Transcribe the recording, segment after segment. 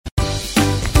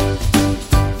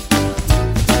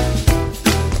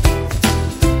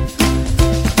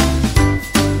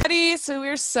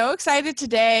we're so excited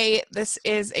today. This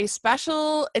is a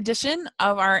special edition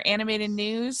of our animated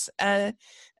news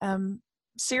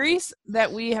series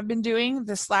that we have been doing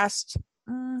this last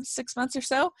 6 months or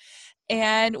so.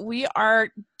 And we are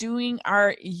doing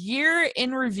our year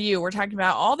in review. We're talking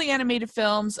about all the animated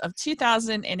films of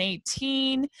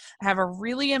 2018. I have a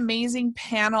really amazing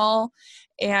panel,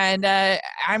 and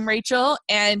I'm Rachel,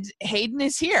 and Hayden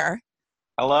is here.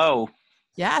 Hello.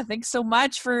 Yeah, thanks so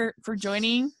much for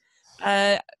joining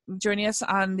us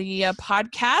on the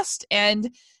podcast, and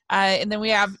then we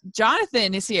have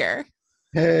Jonathan is here.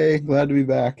 Hey, glad to be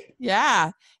back.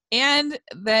 Yeah. And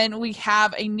then we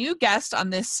have a new guest on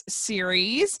this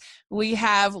series. We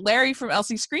have Larry from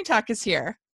LC Screen Talk is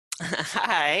here.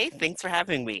 Hi, thanks for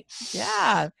having me.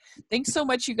 Yeah, thanks so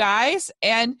much, you guys.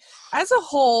 And as a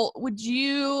whole, would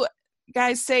you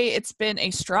guys say it's been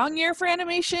a strong year for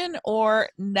animation or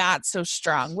not so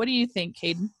strong? What do you think,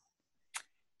 Hayden?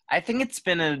 I think it's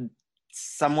been a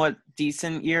somewhat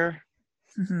decent year.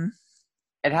 Mm-hmm.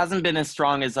 It hasn't been as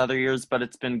strong as other years, but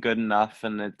it's been good enough,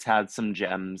 and it's had some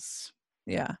gems.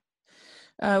 Yeah.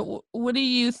 What do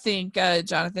you think,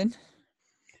 Jonathan?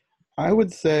 I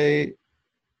would say,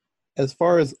 as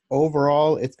far as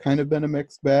overall, it's kind of been a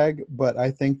mixed bag, but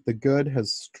I think the good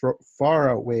has far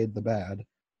outweighed the bad.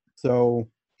 So,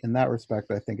 in that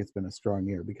respect, I think it's been a strong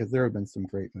year because there have been some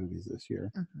great movies this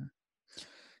year. Mm-hmm.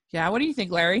 Yeah. What do you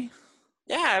think, Larry?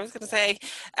 Yeah, I was going to say,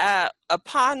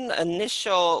 upon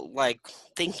initial,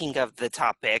 thinking of the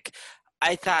topic,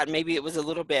 I thought maybe it was a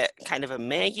little bit kind of a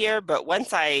meh year, but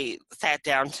once I sat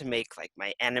down to make,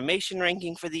 my animation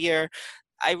ranking for the year,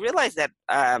 I realized that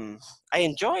I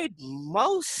enjoyed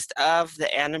most of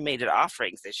the animated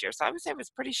offerings this year. So I would say it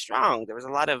was pretty strong. There was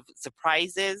a lot of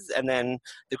surprises, and then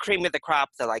the cream of the crop,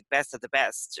 the best of the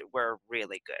best, were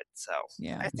really good. So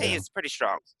yeah, I'd say it's pretty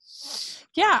strong.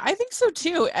 Yeah, I think so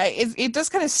too. It does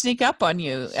kind of sneak up on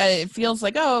you. It feels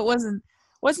like, oh, it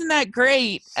wasn't that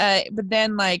great. But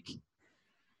then,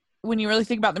 when you really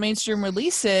think about the mainstream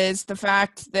releases, the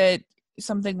fact that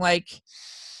something like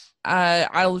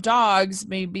Isle of Dogs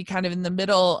may be kind of in the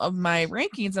middle of my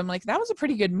rankings, I'm like, that was a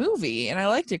pretty good movie, and I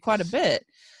liked it quite a bit.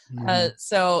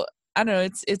 So I don't know,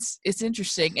 it's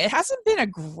interesting. It hasn't been a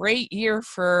great year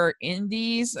for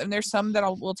indies, and there's some that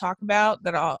we'll talk about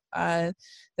that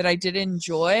that I did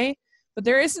enjoy, but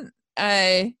there isn't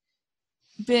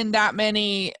been that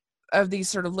many of these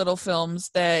sort of little films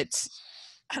that,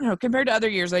 I don't know, compared to other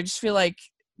years, I just feel like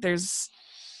there's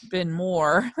been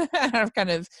more of kind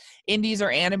of indies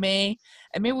or anime, and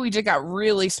maybe we just got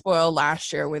really spoiled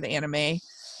last year with anime,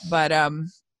 but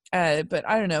I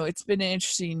don't know, it's been an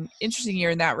interesting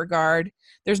year in that regard.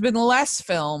 There's been less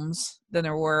films than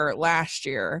there were last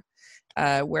year,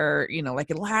 where,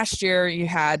 last year you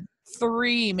had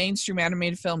 3 mainstream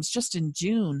animated films just in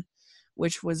June,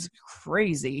 which was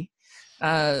crazy.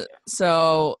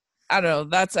 So I don't know,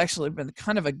 that's actually been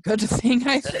kind of a good thing,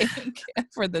 I think,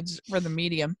 for the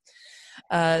medium.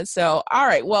 So, all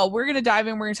right, well, we're going to dive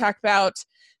in. We're going to talk about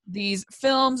these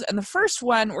films. And the first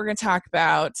one we're going to talk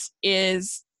about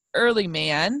is Early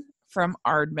Man from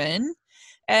Aardman.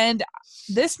 And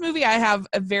this movie I have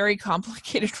a very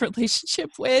complicated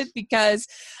relationship with because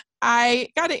I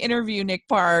got to interview Nick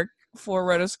Park for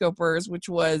Rotoscopers, which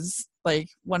was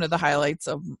one of the highlights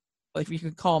of, if you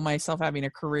could call myself having a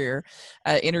career,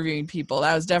 interviewing people.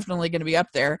 That was definitely going to be up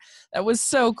there. That was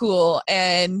so cool.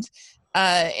 And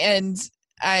I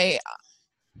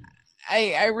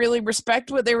really respect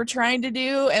what they were trying to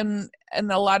do, and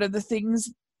a lot of the things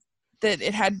that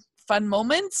it had fun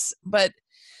moments, but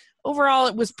overall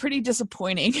it was pretty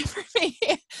disappointing for me.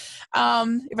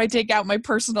 If I take out my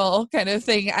personal kind of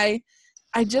thing, I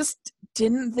just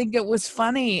didn't think it was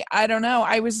funny. I don't know.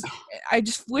 I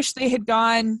just wish they had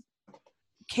gone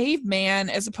caveman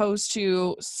as opposed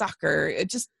to soccer. It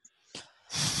just,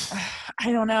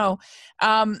 I don't know.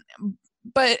 And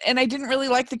I didn't really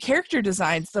like the character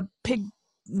designs. The pig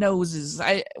noses,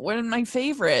 weren't my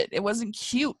favorite. It wasn't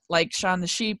cute like Shaun the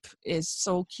Sheep is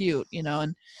so cute,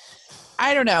 and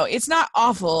I don't know. It's not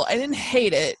awful. I didn't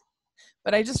hate it,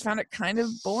 but I just found it kind of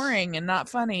boring and not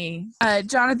funny.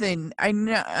 Jonathan, I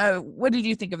know. What did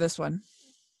you think of this one?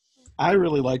 I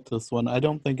really liked this one. I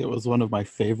don't think it was one of my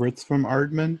favorites from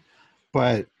Aardman,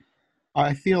 but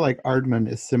I feel like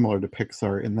Aardman is similar to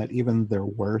Pixar in that even their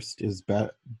worst is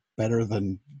better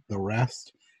than the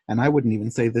rest. And I wouldn't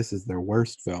even say this is their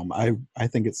worst film. I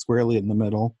think it's squarely in the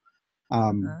middle.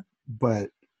 But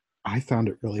I found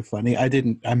it really funny.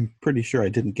 I'm pretty sure I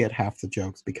didn't get half the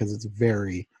jokes because it's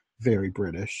very, very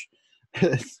British.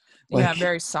 Yeah,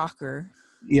 very soccer.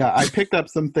 Yeah, I picked up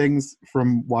some things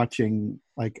from watching,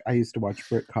 like, I used to watch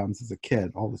Britcoms as a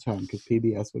kid all the time because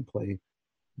PBS would play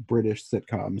British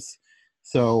sitcoms.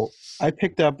 So I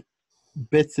picked up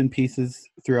bits and pieces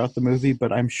throughout the movie,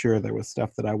 but I'm sure there was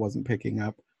stuff that I wasn't picking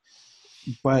up.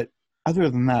 But other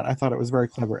than that, I thought it was very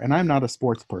clever. And I'm not a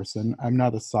sports person. I'm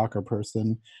not a soccer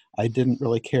person. I didn't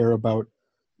really care about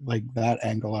like that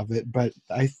angle of it, but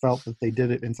I felt that they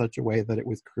did it in such a way that it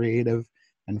was creative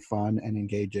and fun and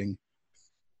engaging.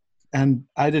 And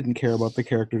I didn't care about the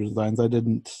character designs.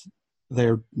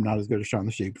 They're not as good as Shaun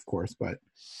the Sheep, of course, but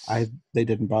they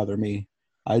didn't bother me.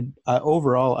 I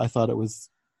overall, I thought it was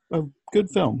a good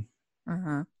film.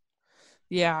 Uh-huh.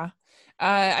 Yeah.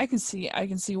 I can see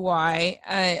why.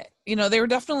 They were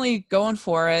definitely going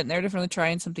for it, and they're definitely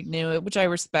trying something new, which I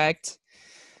respect.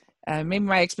 Maybe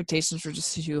my expectations were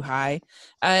just too high.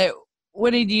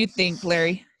 What did you think,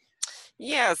 Larry?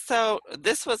 Yeah, so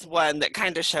this was one that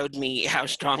kind of showed me how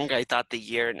strong I thought the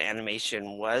year in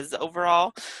animation was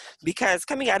overall. Because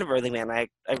coming out of Early Man, I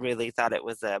really thought it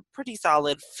was a pretty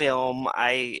solid film.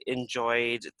 I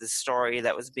enjoyed the story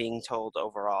that was being told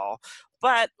overall.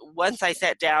 But once I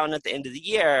sat down at the end of the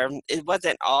year, it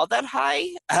wasn't all that high,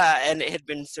 and it had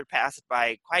been surpassed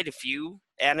by quite a few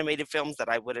animated films that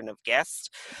I wouldn't have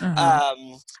guessed. Uh-huh.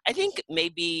 I think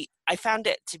maybe I found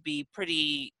it to be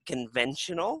pretty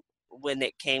conventional when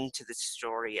it came to the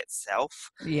story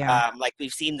itself. Yeah. Like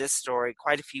we've seen this story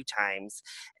quite a few times,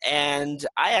 and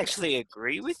I actually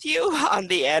agree with you on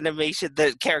the animation,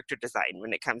 the character design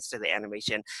when it comes to the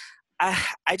animation.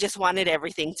 I just wanted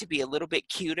everything to be a little bit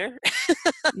cuter,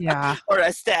 Yeah. or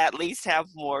us to at least have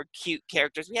more cute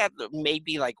characters. We have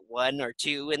maybe like one or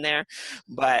two in there,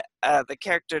 but the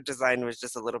character design was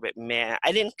just a little bit meh.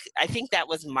 I think that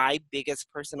was my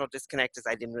biggest personal disconnect, is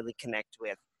I didn't really connect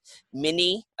with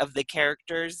many of the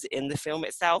characters in the film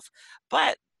itself.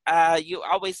 But you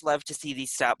always love to see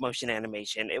these stop motion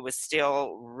animation. It was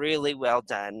still really well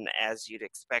done, as you'd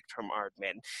expect from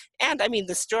Aardman. And I mean,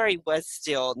 the story was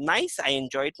still nice. I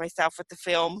enjoyed myself with the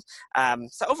film.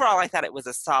 So overall, I thought it was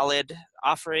a solid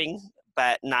offering,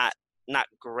 but not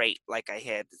great like I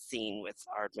had seen with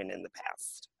Aardman in the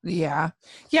past. Yeah.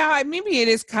 Yeah, maybe it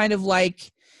is kind of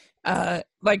like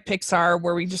Pixar,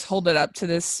 where we just hold it up to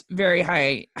this very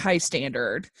high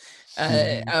standard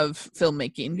of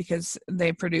filmmaking because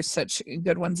they produced such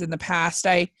good ones in the past.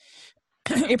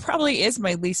 It probably is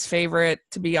my least favorite,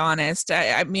 to be honest.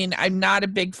 I mean, I'm not a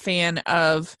big fan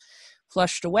of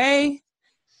Flushed Away.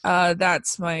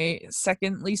 That's my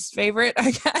second least favorite,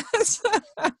 I guess.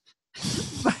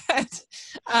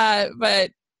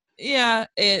 but yeah,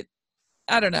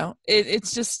 I don't know. It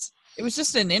was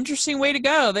just an interesting way to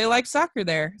go. They like soccer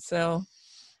there, so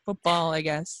football, I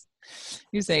guess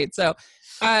you say it. So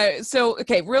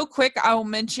okay, real quick, I'll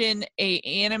mention a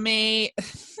anime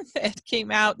that came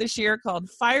out this year called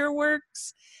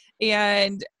Fireworks,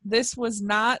 and this was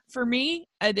not for me.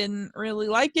 I didn't really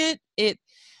like it. It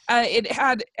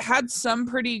had some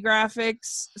pretty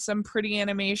graphics, some pretty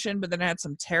animation, but then it had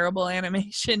some terrible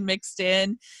animation mixed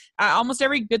in. Almost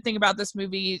every good thing about this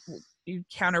movie, you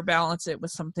counterbalance it with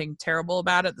something terrible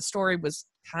about it. The story was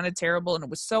kind of terrible, and it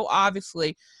was so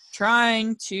obviously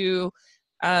trying to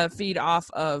feed off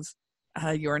of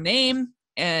Your Name,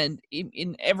 and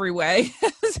in every way,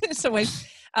 in some ways,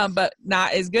 but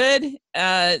not as good.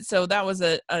 So that was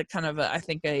a kind of I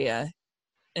think an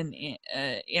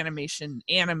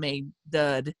anime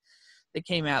dud that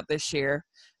came out this year.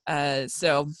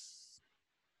 So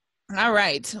all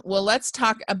right, well, let's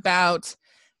talk about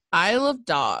Isle of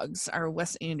Dogs, our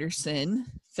Wes Anderson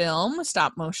film,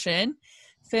 stop motion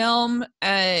film.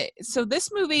 So this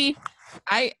movie,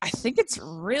 I think it's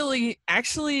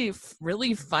actually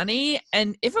really funny.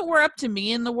 And if it were up to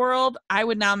me in the world, I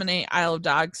would nominate Isle of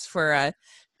Dogs for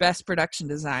best production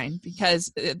design,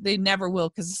 because they never will,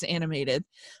 because it's animated.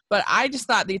 But I just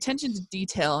thought the attention to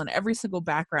detail in every single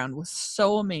background was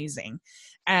so amazing.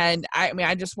 And I mean,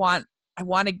 I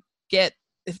want to get,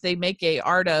 if they make a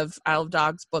Art of Isle of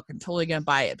Dogs book, I'm totally gonna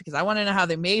buy it, because I want to know how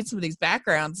they made some of these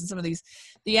backgrounds, and some of these,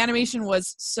 the animation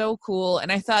was so cool.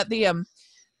 And I thought the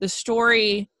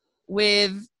story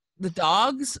with the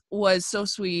dogs was so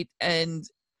sweet and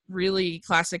really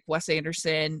classic Wes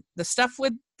Anderson. The stuff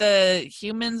with the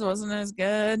humans wasn't as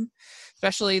good,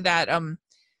 especially that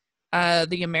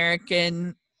the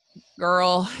American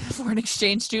girl foreign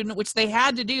exchange student, which they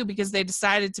had to do because they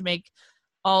decided to make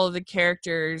all of the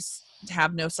characters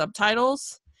have no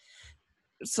subtitles,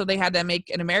 so they had to make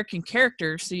an American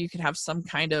character so you could have some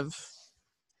kind of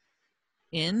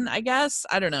I guess,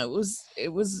 I don't know,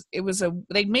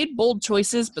 they made bold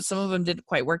choices, but some of them didn't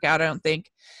quite work out, I don't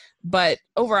think. But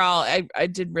overall, I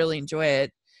did really enjoy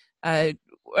it.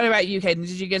 What about you, Kaden?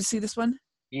 Did you get to see this one?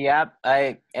 Yep,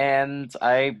 I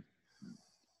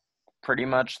pretty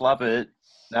much love it.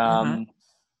 Uh-huh.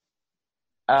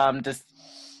 Just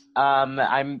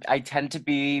I tend to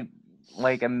be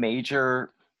like a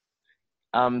major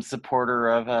supporter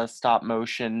of stop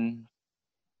motion,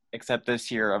 except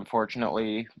this year,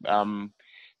 unfortunately,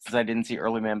 since I didn't see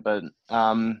Early Man, but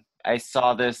I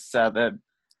saw this the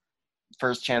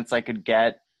first chance I could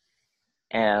get,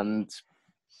 and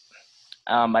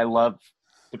I love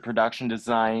the production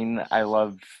design. I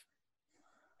love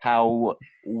how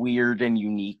weird and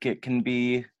unique it can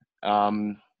be.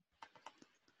 Yeah.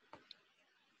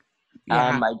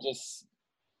 I just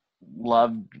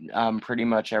love pretty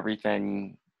much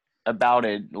everything about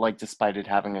it, like despite it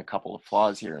having a couple of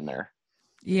flaws here and there.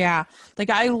 Yeah. Like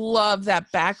I love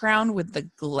that background with the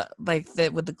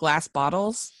with the glass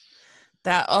bottles.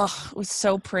 That was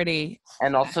so pretty.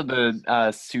 And also the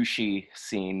sushi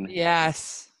scene.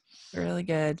 Yes. Really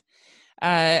good.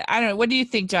 I don't know. What do you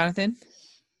think, Jonathan?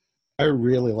 I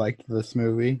really liked this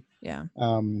movie. Yeah.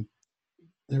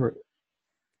 There were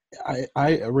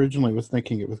I originally was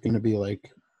thinking it was going to be like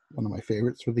one of my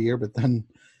favorites for the year, but then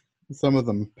some of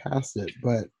them passed it.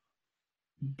 But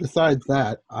besides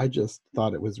that, I just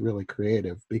thought it was really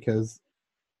creative because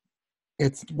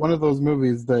it's one of those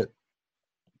movies that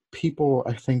people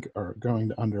I think are going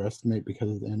to underestimate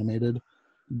because it's animated.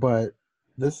 But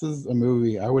this is a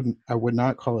movie I would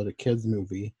not call it a kids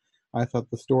movie. I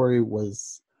thought the story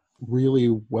was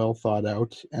really well thought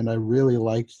out, and I really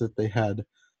liked that they had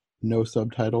no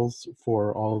subtitles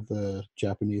for all the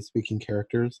Japanese speaking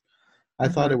characters. I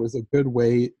thought it was a good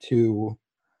way to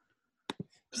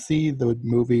see the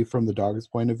movie from the dog's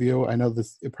point of view. I know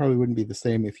it probably wouldn't be the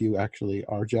same if you actually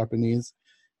are Japanese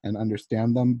and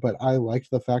understand them, but I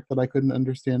liked the fact that I couldn't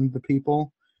understand the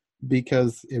people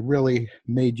because it really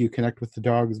made you connect with the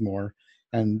dogs more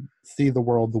and see the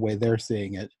world the way they're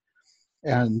seeing it.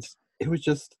 And it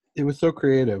was so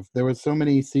creative. There was so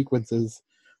many sequences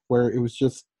where it was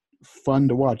just fun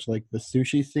to watch, like the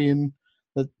sushi scene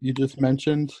that you just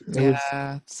mentioned.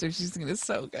 Sushi's is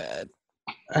so good.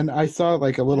 And I saw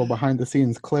like a little behind the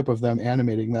scenes clip of them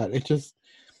animating that.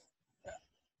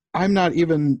 I'm not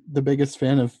even the biggest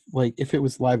fan of, like, if it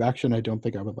was live action, I don't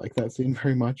think I would like that scene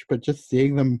very much, but just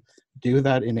seeing them do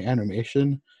that in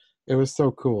animation, it was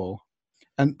so cool.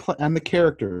 And the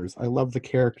characters, I love the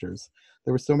characters.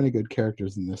 There were so many good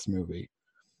characters in this movie.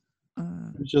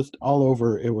 Just all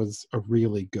over, it was a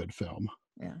really good film.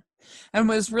 Yeah. And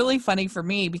it was really funny for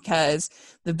me because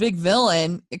the big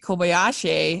villain,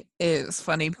 Kobayashi, is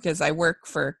funny because I work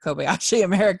for Kobayashi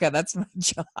America. That's my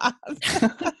job.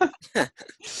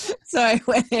 So I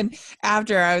went in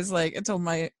after. I was like, I told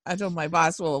my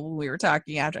boss, well, when we were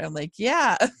talking after, I'm like,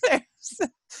 yeah,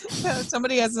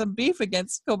 somebody has some beef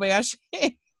against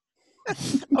Kobayashi.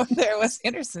 Oh, there was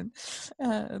Anderson.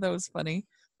 That was funny.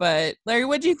 But Larry,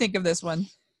 what do you think of this one?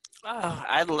 Oh,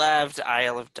 I loved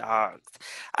Isle of Dogs.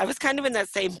 I was kind of in that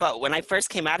same boat. When I first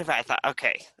came out of it, I thought,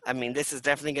 okay, I mean, this is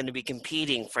definitely going to be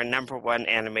competing for #1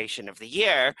 animation of the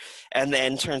year. And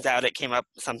then turns out it came up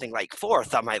something like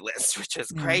 4th on my list, which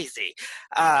is crazy.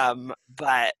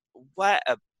 But what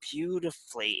a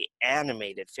beautifully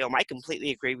animated film. I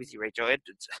completely agree with you, Rachel.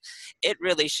 It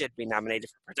really should be nominated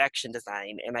for production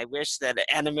design. And I wish that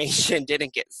animation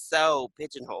didn't get so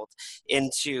pigeonholed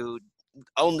into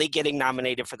only getting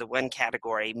nominated for the one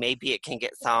category. Maybe it can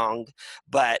get song,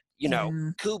 but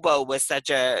Kubo was such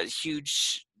a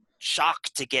huge shock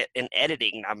to get an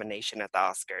editing nomination at the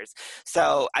Oscars.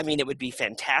 So, I mean, it would be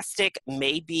fantastic.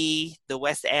 Maybe the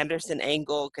Wes Anderson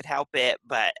angle could help it,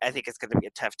 but I think it's going to be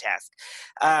a tough task.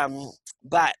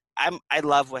 But I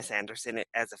love Wes Anderson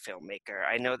as a filmmaker.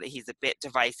 I know that he's a bit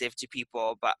divisive to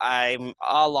people, but I'm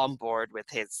all on board with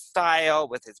his style,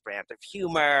 with his brand of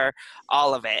humor,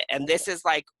 all of it. And this is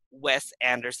like Wes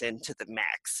Anderson to the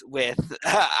max with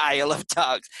Isle of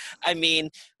Dogs. I mean,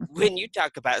 when you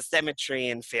talk about symmetry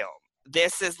in film,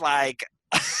 this is like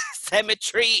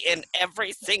symmetry in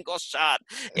every single shot,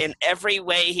 in every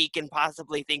way he can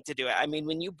possibly think to do it. I mean,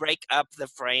 when you break up the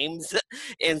frames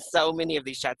in so many of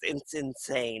these shots, it's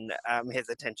insane, his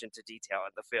attention to detail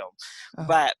in the film.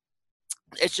 But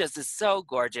it's just so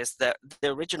gorgeous. The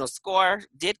original score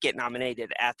did get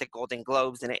nominated at the Golden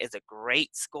Globes, and it is a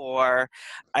great score.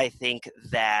 I think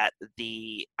that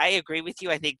I agree with you.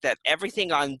 I think that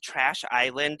everything on Trash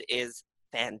Island is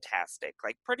fantastic,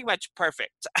 like pretty much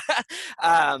perfect.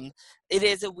 It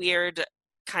is a weird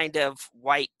kind of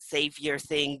white savior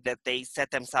thing that they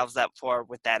set themselves up for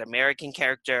with that American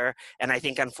character, and I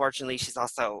think unfortunately she's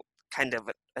also kind of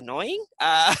annoying.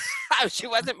 She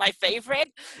wasn't my favorite,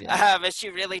 but she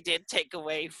really did take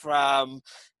away from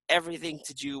everything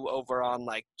to do over on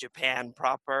like Japan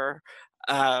proper.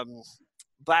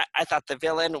 But I thought the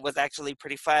villain was actually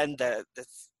pretty fun. The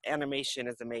animation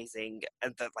is amazing,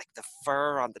 and the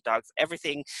fur on the dogs,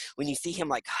 everything. When you see him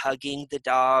like hugging the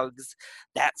dogs,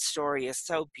 that story is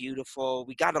so beautiful.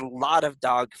 We got a lot of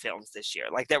dog films this year.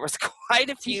 Like there was quite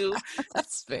a few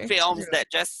films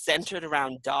that just centered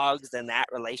around dogs and that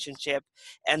relationship,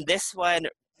 and this one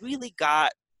really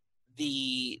got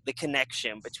the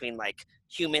connection between like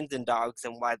humans and dogs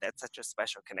and why that's such a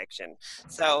special connection.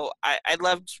 So I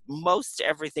loved most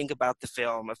everything about the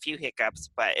film. A few hiccups,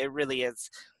 but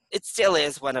it still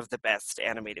is one of the best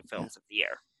animated films of the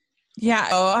year. Yeah.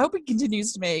 Oh, I hope he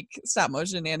continues to make stop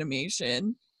motion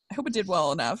animation. I hope it did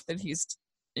well enough that he's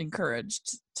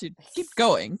encouraged to keep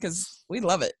going, because we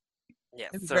love it. Yeah,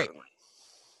 certainly.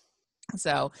 Great.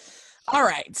 So, all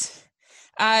right.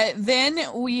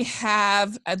 Then we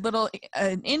have an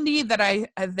indie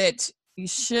that you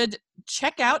should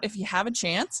check out if you have a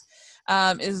chance.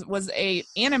 Was a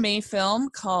anime film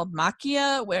called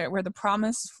Maquia, where the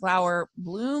promised flower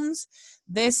blooms.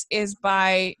 This is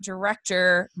by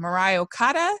director Mirai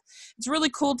Okada. It's really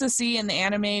cool to see in the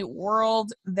anime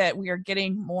world that we are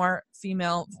getting more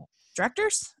female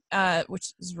directors,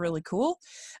 which is really cool.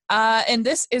 And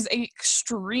this is an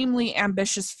extremely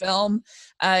ambitious film.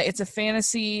 It's a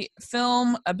fantasy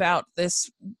film about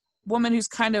this woman who's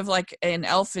kind of like an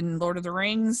elf in Lord of the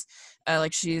Rings.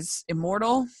 Like she's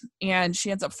immortal, and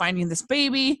she ends up finding this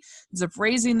baby, ends up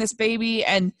raising this baby,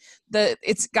 and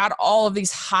it's got all of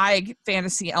these high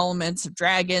fantasy elements of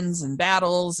dragons and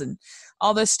battles and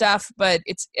all this stuff, but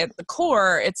it's at the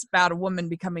core, it's about a woman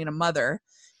becoming a mother.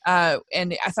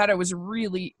 And I thought it was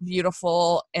really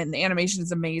beautiful, and the animation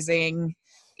is amazing.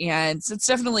 And so it's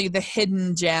definitely the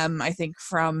hidden gem, I think,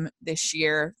 from this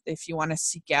year, if you want to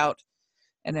seek out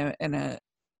in a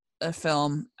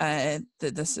film. That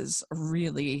this is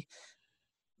really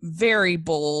very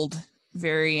bold,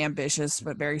 very ambitious,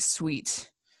 but very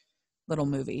sweet little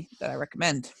movie that I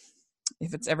recommend.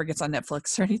 If it ever gets on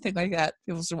Netflix or anything like that,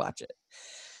 people should watch it.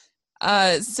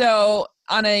 So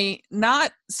on a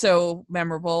not so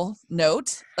memorable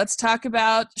note, let's talk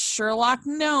about Sherlock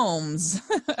Gnomes.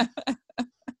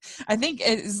 I think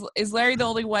is Larry the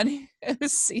only one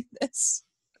who's seen this?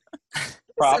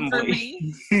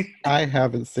 Probably. I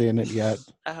haven't seen it yet.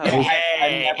 I'm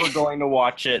never going to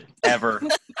watch it ever.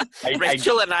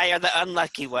 Rachel and I are the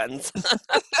unlucky ones.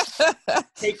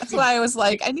 That's why I was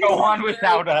like, I need go on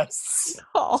without us.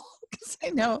 Oh, because I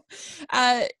know.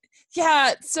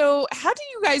 Yeah. So, how do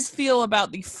you guys feel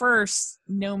about the first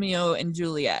Romeo and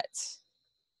Juliet?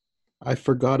 I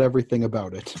forgot everything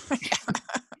about it.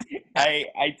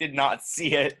 I did not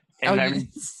see it, and you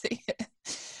didn't see it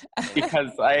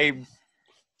because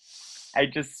I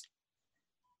just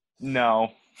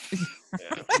no.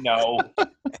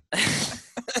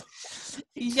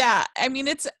 Yeah, I mean,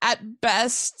 it's at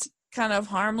best kind of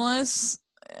harmless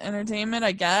entertainment,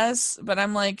 I guess, but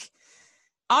I'm like,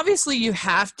 obviously you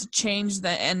have to change the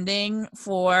ending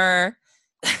for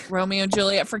Romeo and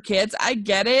Juliet for kids. I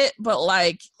get it, but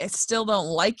like, I still don't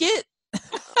like it.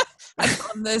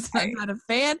 I'm not a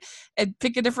fan. And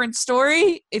pick a different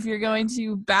story if you're going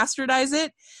to bastardize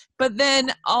it. But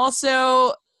then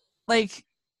also, like,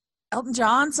 Elton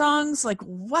John songs, like,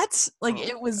 what? Like,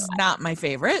 it was not my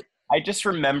favorite. I just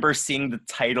remember seeing the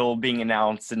title being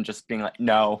announced and just being like,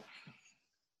 no.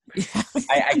 Yeah.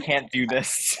 I can't do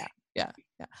this. Yeah.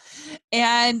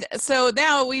 And so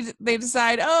now they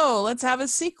decide, let's have a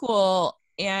sequel.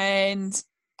 And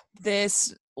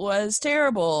this was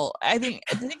terrible. I think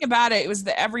the thing about it was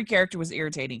that every character was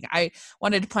irritating. I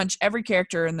wanted to punch every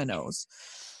character in the nose.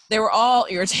 They were all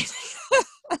irritating.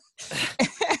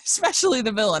 Especially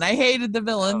the villain. I hated the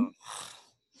villain.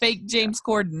 Fake James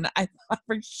Corden. I thought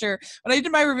for sure. When I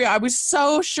did my review, I was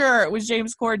so sure it was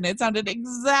James Corden. It sounded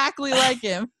exactly like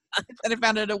him. And I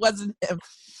found out it wasn't him.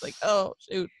 Like, oh,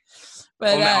 shoot.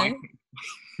 But,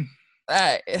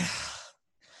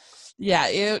 yeah,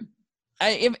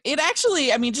 it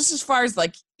actually, I mean, just as far as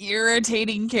like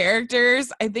irritating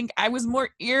characters, I think I was more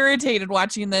irritated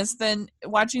watching this than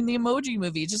watching the Emoji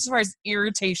Movie, just as far as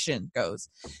irritation goes.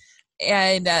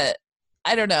 And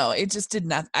I don't know, it just did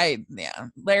not.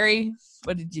 Larry,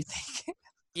 what did you think?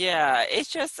 Yeah, it's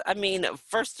just, I mean,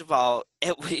 first of all,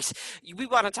 we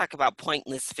want to talk about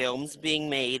pointless films being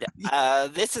made.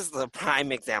 This is the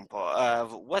prime example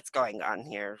of what's going on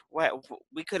here.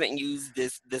 We couldn't use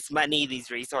this money,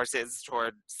 these resources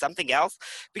toward something else,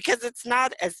 because it's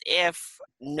not as if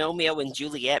Romeo and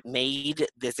Juliet made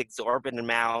this exorbitant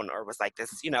amount or was like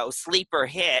this, sleeper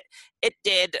hit. It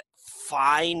did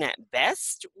fine at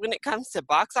best when it comes to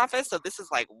box office. So this is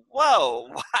like, whoa,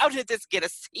 how did this get a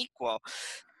sequel?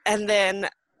 And then,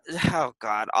 oh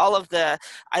God, I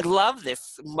love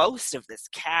most of this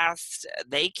cast.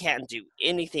 They can't do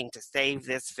anything to save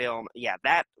this film. Yeah,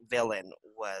 that villain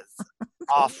was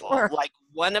awful. Like,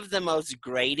 one of the most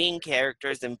grating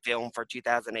characters in film for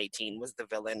 2018 was the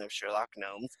villain of Sherlock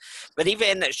Gnomes. But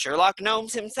even Sherlock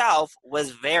Gnomes himself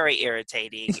was very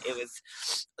irritating. It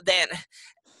was then.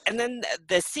 And then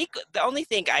the sequel, the only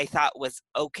thing I thought was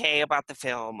okay about the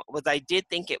film was I did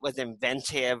think it was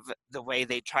inventive the way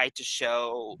they tried to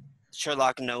show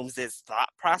Sherlock Gnomes' thought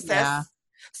process. Yeah.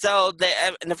 So,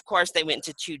 and of course they went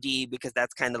to 2D because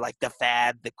that's kind of like the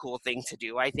fad, the cool thing to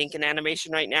do, I think, in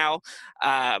animation right now.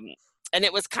 And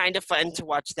it was kind of fun to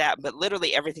watch that, but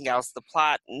literally everything else, the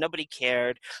plot, nobody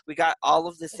cared. We got all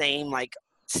of the same, like,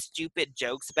 stupid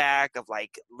jokes back of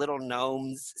like little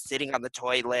gnomes sitting on the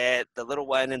toilet, the little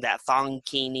one in that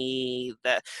thongkini,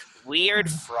 the weird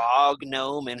frog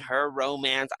gnome and her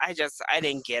romance. I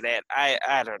didn't get it.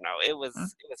 I don't know. It was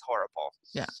horrible.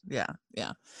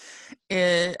 Yeah.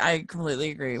 I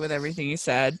completely agree with everything you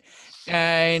said.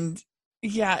 And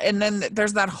yeah, and then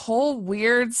there's that whole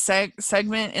weird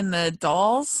segment in the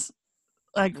dolls.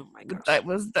 Like, oh my gosh. That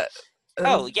was the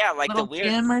like the weird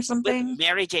Kim or something, with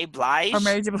Mary J. Blige. Or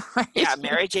Mary J. Blige. Yeah,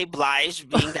 Mary J. Blige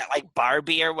being that like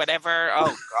Barbie or whatever.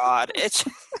 Oh God, it's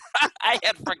I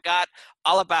had forgot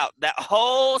all about that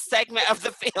whole segment of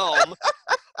the film.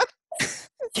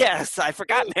 Yes, I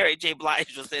forgot Mary J.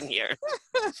 Blige was in here.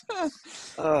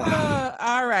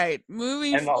 All right,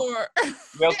 moving forward.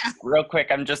 Real quick,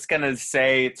 I'm just gonna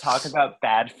say, talk about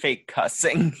bad fake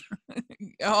cussing.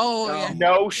 Yeah.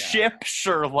 No ship,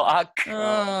 Sherlock.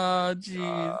 Oh, geez.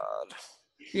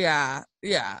 Yeah.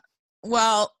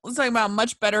 Well, let's talk about a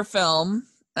much better film.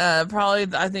 Probably,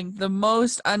 I think, the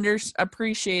most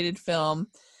underappreciated film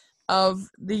of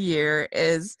the year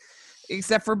is,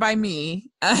 except for by me,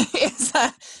 is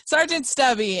Sergeant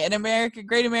Stubby,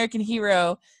 Great American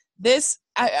Hero.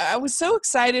 I was so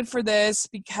excited for this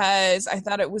because I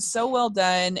thought it was so well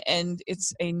done, and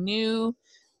it's a new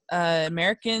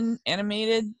American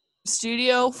animated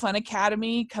studio, Fun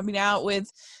Academy, coming out with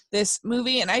this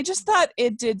movie, and I just thought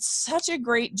it did such a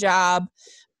great job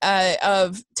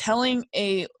of telling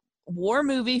a war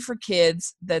movie for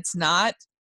kids that's not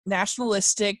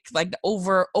nationalistic, like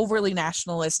overly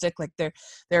nationalistic. Like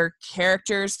they're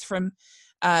characters from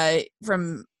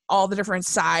all the different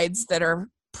sides that are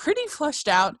pretty fleshed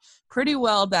out, pretty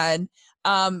well done.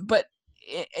 But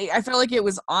I felt like it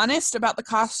was honest about the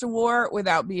cost of war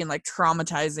without being like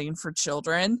traumatizing for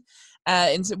children.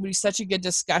 And so it was such a good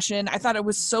discussion. I thought it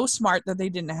was so smart that they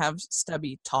didn't have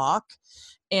Stubby talk.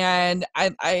 And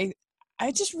I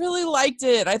just really liked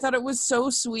it. I thought it was so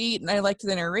sweet, and I liked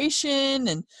the narration,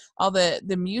 and all the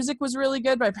music was really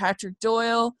good by Patrick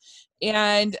Doyle.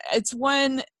 And it's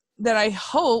one that I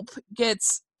hope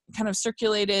gets kind of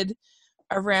circulated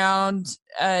around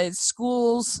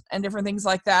schools and different things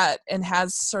like that, and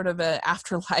has sort of an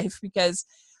afterlife, because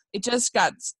it just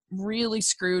got really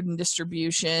screwed in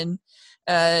distribution.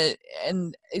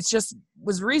 And it just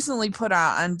was recently put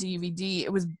out on DVD.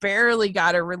 It was barely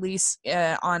got a release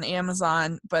on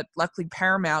Amazon, but luckily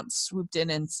Paramount swooped in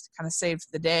and kind of saved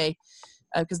the day,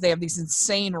 because they have these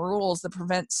insane rules that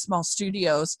prevent small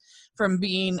studios from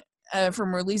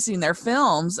releasing their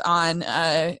films on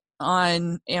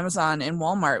Amazon and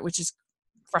Walmart, which is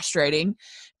frustrating.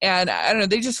 And I don't know,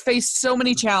 they just faced so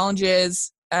many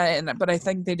challenges, but I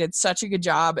think they did such a good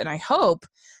job, and I hope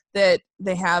that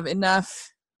they have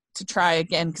enough to try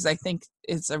again, because I think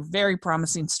it's a very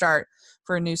promising start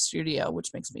for a new studio,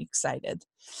 which makes me excited.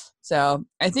 So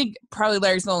I think probably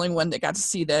Larry's the only one that got to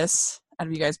see this out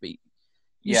of you guys, but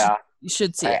you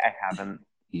should see it. I haven't.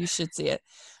 You should see it.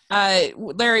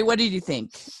 Larry, what did you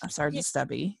think of Sergeant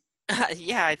Stubby?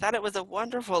 Yeah, I thought it was a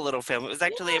wonderful little film. It was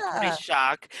actually a pretty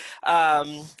shock.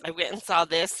 I went and saw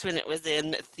this when it was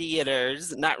in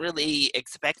theaters, not really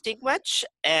expecting much,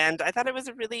 and I thought it was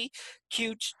a really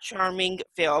cute, charming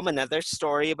film. Another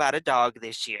story about a dog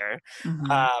this year.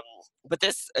 Mm-hmm. But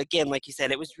this, again, like you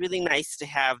said, it was really nice to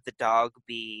have the dog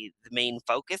be the main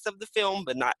focus of the film,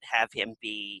 but not have him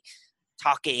be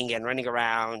talking and running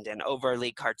around and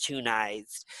overly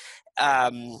cartoonized.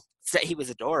 So he was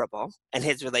adorable, and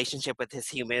his relationship with his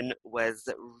human was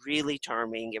really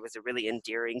charming. It was a really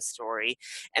endearing story.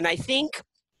 And I think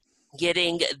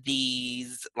getting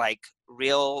these like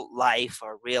real life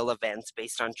or real events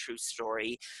based on true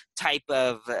story type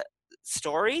of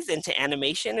stories into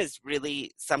animation is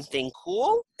really something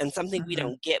cool and something we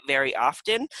don't get very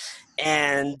often.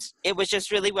 And it was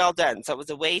just really well done. So it was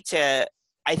a way to,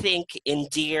 I think,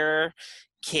 endear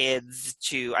kids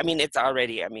to, I mean, it's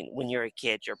already, I mean, when you're a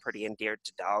kid, you're pretty endeared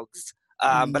to dogs.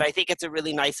 But I think it's a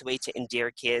really nice way to endear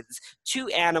kids to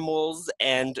animals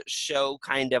and show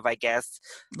kind of, I guess,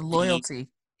 Loyalty.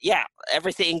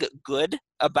 everything good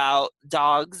about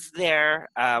dogs there,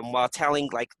 while telling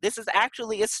like this is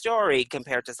actually a story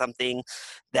compared to something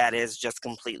that is just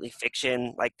completely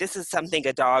fiction. Like this is something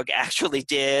a dog actually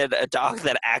did, a dog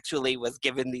that actually was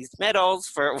given these medals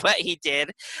for what he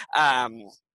did.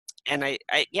 And I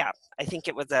think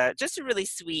it was just a really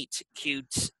sweet,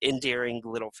 cute, endearing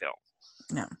little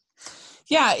film.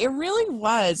 Yeah, it really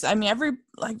was. I mean,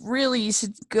 really, you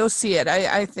should go see it.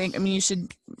 I think, I mean, you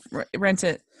should rent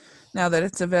it now that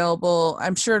it's available.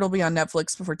 I'm sure it'll be on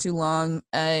Netflix before too long.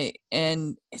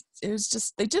 And it was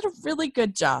just, they did a really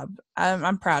good job.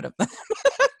 I'm proud of them.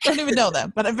 I don't even know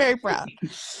them, but I'm very proud.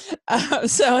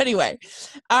 So anyway,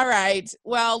 all right.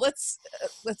 Well, let's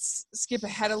skip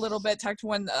ahead a little bit, talk to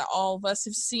one that all of us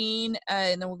have seen,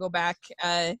 and then we'll go back.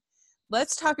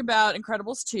 Let's talk about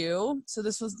Incredibles 2. So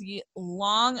this was the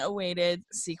long-awaited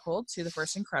sequel to the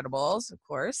first Incredibles, of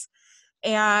course.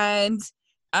 And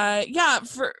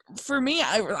for me,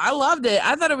 I loved it.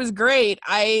 I thought it was great.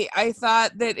 I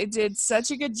thought that it did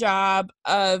such a good job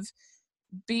of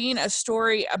being a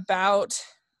story about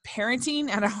parenting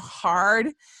and how hard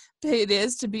it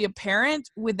is to be a parent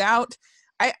without.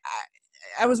 I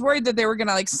was worried that they were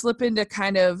gonna like slip into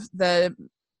kind of the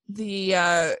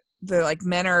like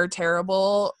men are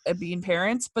terrible at being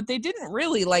parents, but they didn't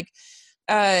really. Like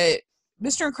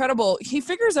Mr. Incredible, he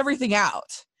figures everything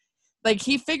out. Like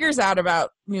he figures out about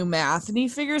new math, and he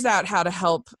figures out how to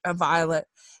help Violet,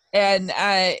 and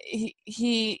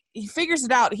he figures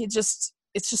it out.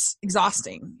 It's just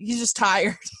exhausting. He's just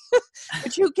tired.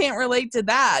 But you can't relate to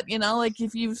that, like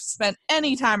if you've spent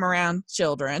any time around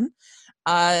children,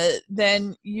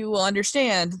 then you will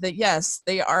understand that yes,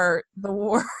 they are the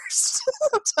worst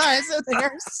sometimes, and they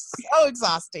are so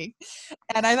exhausting.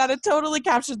 And I thought it totally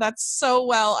captured that so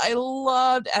well. I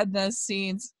loved Edna's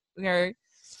scenes where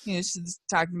she's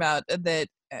talking about that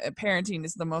parenting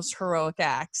is the most heroic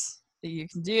acts that you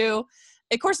can do.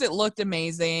 Of course, it looked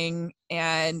amazing,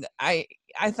 and I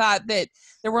thought that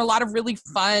there were a lot of really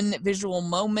fun visual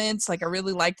moments. Like I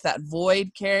really liked that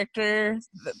Void character.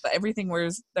 Everything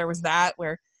was that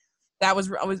was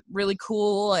really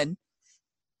cool, and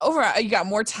overall, you got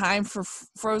more time for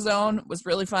Frozone. It was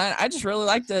really fun. I just really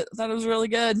liked it. I thought it was really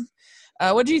good.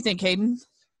 What do you think, Hayden?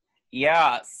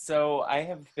 Yeah, so I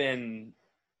have been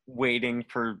waiting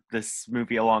for this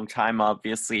movie a long time,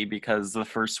 obviously, because the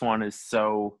first one is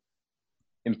so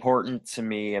important to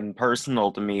me and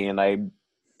personal to me, and I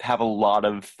have a lot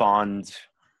of fond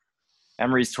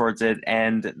memories towards it.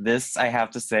 And this, I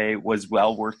have to say, was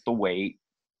well worth the wait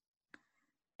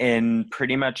in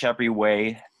pretty much every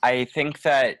way. I think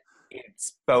that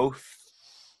it's both,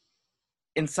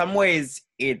 in some ways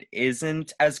it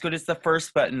isn't as good as the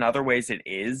first, but in other ways it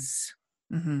is.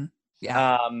 Mm-hmm.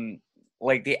 Yeah.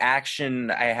 Like the action,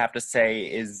 I have to say,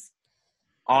 is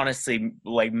honestly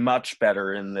like much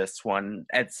better in this one.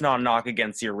 It's not a knock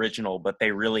against the original, but they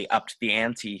really upped the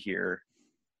ante here,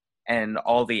 and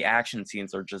all the action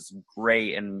scenes are just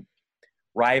great and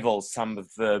rivals some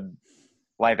of the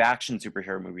live action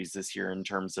superhero movies this year in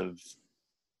terms of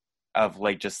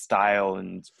like just style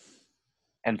and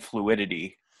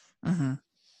fluidity. Mm-hmm.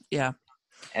 Yeah.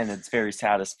 And it's very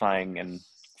satisfying and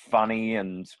funny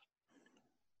and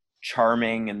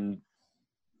charming, and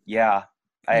yeah,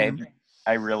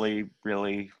 I really,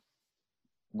 really,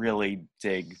 really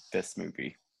dig this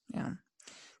movie. Yeah.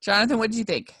 Jonathan, what did you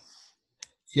think?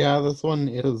 Yeah, this one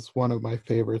is one of my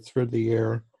favorites for the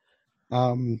year.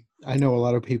 I know a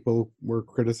lot of people were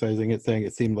criticizing it, saying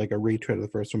it seemed like a retread of the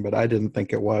first one, but I didn't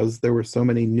think it was. There were so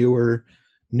many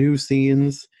new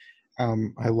scenes.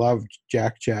 I loved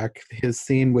Jack. His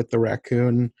scene with the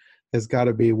raccoon has got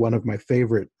to be one of my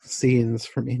favorite scenes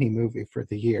from any movie for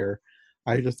the year.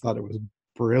 I just thought it was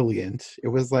brilliant. It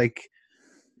was like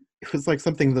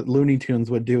something that Looney Tunes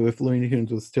would do if Looney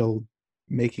Tunes was still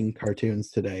making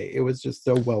cartoons today. It was just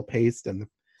so well paced, and the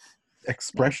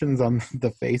expressions on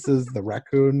the faces, the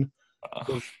raccoon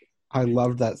was I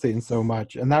loved that scene so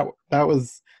much, and that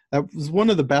was one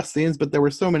of the best scenes. But there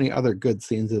were so many other good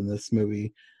scenes in this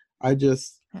movie. I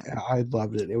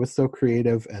loved it. It was so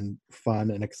creative and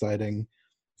fun and exciting.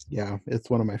 Yeah, it's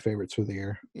one of my favorites for the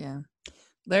year. Yeah.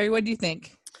 Larry, what do you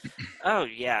think? Oh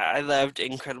yeah, I loved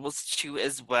Incredibles 2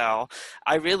 as well.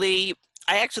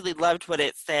 I actually loved what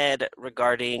it said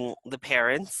regarding the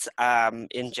parents.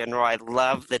 In general, I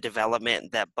love the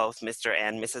development that both Mr.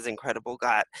 and Mrs. Incredible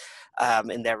got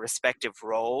in their respective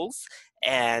roles,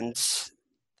 and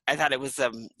I thought it was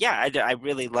I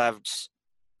really loved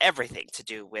everything to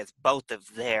do with both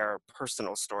of their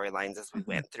personal storylines as we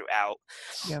went throughout.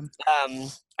 Yeah.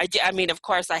 I mean, of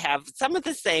course, I have some of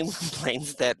the same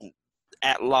complaints that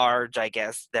at large, I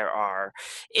guess, there are,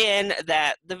 in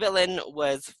that the villain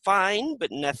was fine,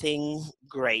 but nothing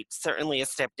great. Certainly a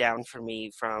step down for me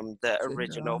from the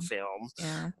original film.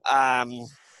 Yeah.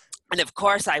 And of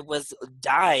course, I was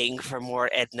dying for more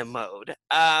Edna Mode.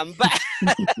 But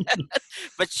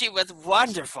but she was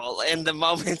wonderful in the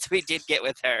moments we did get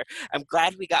with her. I'm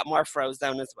glad we got more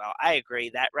Frozone as well. I agree.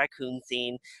 That raccoon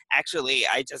scene, actually,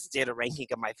 I just did a ranking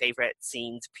of my favorite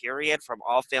scenes, period, from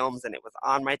all films, and it was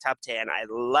on my top 10. I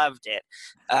loved it.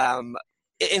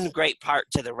 In great part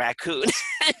to the raccoon.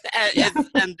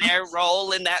 And their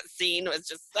role in that scene was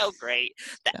just so great.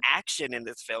 The action in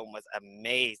this film was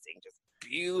amazing, just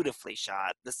beautifully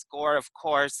shot. The score, of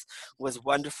course, was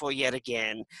wonderful yet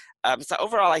again. So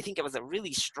overall, I think it was a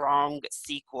really strong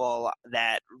sequel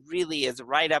that really is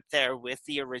right up there with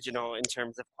the original in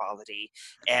terms of quality,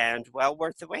 and well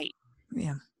worth the wait.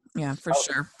 Yeah, for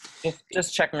sure.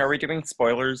 Just checking, are we doing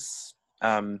spoilers?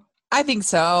 I think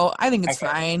so. I think it's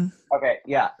fine. Okay,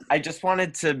 yeah. I just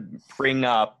wanted to bring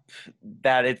up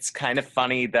that it's kind of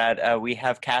funny that we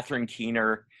have Catherine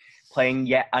Keener playing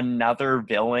yet another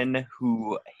villain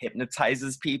who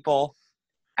hypnotizes people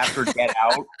after Get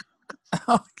Out.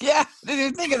 Oh, yeah. Didn't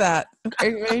even think of that.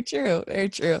 Very, very true. Very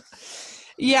true.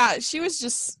 Yeah, she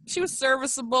was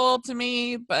serviceable to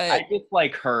me, but I just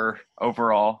like her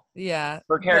overall. Yeah.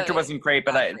 Her character wasn't great,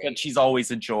 but she's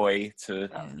always a joy to.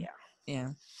 Yeah.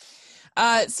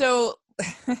 So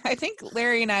I think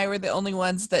Larry and I were the only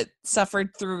ones that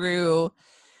suffered through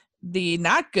the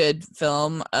not good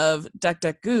film of Duck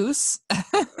Duck Goose.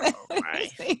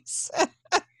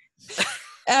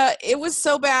 It was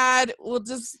so bad.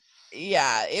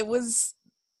 It was,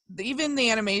 even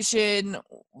the animation,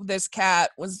 this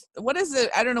cat was, what is it?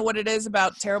 I don't know what it is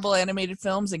about terrible animated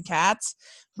films and cats,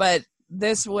 but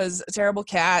this was a terrible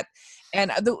cat.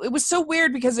 And it was so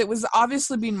weird because it was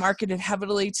obviously being marketed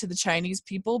heavily to the Chinese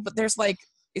people, but there's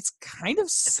it's kind of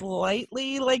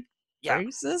slightly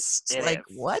racist.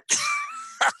 What?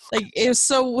 It was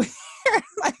so weird.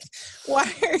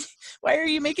 Why are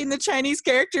you making the Chinese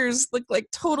characters look like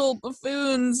total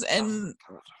buffoons and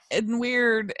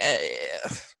weird?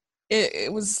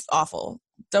 It was awful.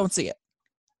 Don't see it.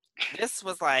 This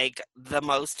was the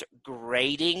most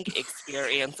grating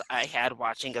experience I had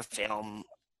watching a film,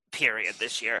 period,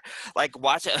 this year.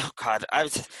 Watch it. Oh God,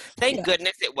 thank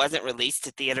goodness it wasn't released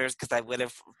to theaters, because I would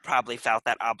have probably felt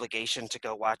that obligation to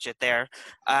go watch it there.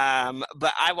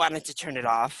 But I wanted to turn it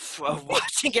off.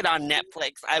 Watching it on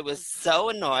Netflix, I was so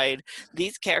annoyed.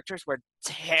 These characters were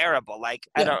terrible.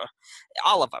 I don't,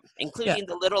 all of them, including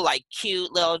the little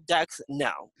cute little ducks.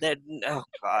 No, oh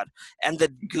God. And the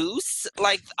goose,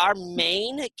 our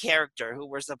main character, who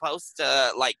we're supposed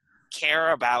to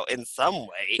care about in some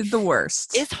way, the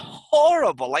worst. It's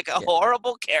horrible, a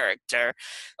horrible character.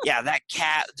 Yeah, that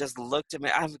cat just looked at me.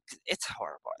 It's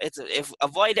horrible.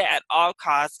 Avoid it at all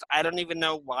costs. I don't even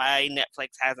know why Netflix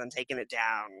hasn't taken it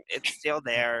down. It's still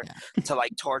there to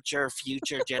torture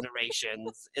future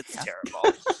generations. It's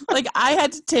terrible. I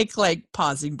had to take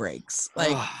pausing breaks.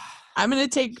 I'm gonna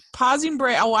take pausing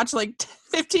break. I'll watch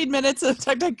 15 minutes of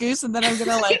Duck Duck Goose, and then I'm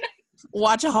gonna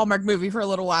watch a Hallmark movie for a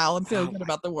little while and feel good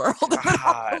about the world.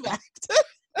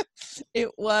 It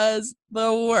was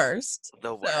the worst.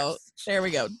 So there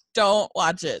we go. Don't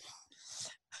watch it.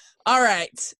 All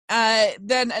right.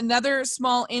 Then another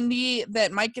small indie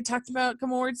that might get talked about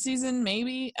come award season,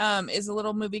 maybe, is a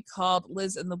little movie called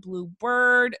Liz and the Blue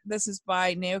Bird. This is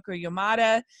by Naoko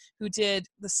Yamada, who did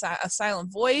A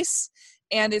Silent Voice,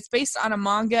 and it's based on a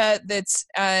manga that's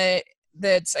I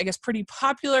guess pretty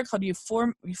popular, called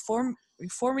Euphormium,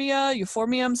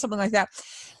 something like that.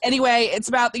 Anyway, it's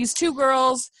about these two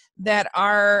girls that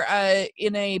are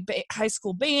in a high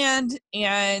school band,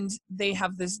 and they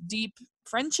have this deep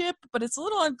friendship, but it's a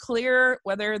little unclear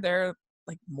whether they're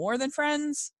more than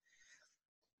friends.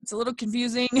 It's a little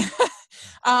confusing.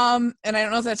 And I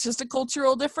don't know if that's just a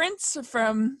cultural difference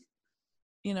from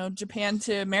Japan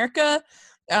to America.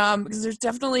 because there's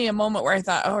definitely a moment where I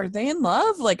thought, oh, are they in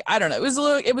love? Like, I don't know.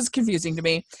 It was confusing to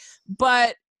me,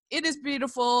 but it is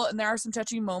beautiful, and there are some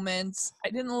touching moments. I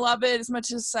didn't love it as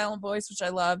much as Silent Voice, which I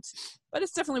loved, but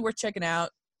it's definitely worth checking out.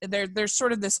 There's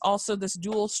sort of this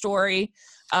dual story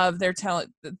of their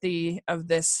of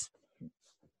this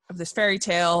fairy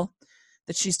tale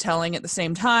that she's telling at the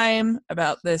same time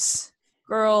about this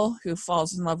girl who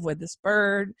falls in love with this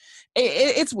bird.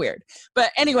 It's weird,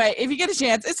 but anyway, if you get a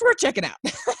chance, it's worth checking out.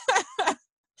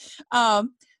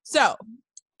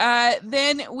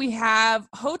 Then we have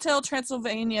Hotel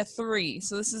Transylvania 3.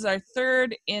 So this is our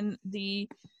third in the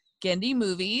Genndy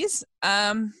movies.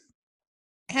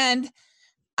 And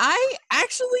I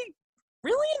actually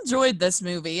really enjoyed this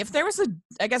movie. If there was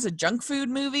a junk food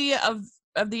movie of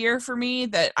the year for me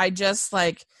that I just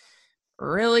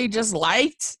really just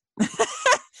liked,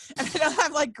 and I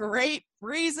don't have great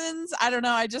reasons. I don't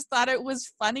know. I just thought it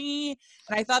was funny,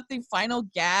 and I thought the final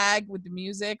gag with the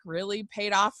music really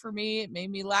paid off for me. It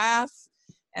made me laugh,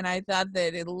 and I thought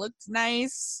that it looked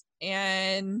nice,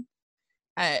 and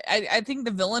I think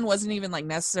the villain wasn't even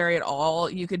necessary at all.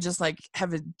 You could just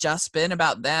have it just been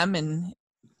about them and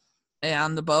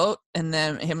on the boat, and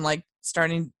then him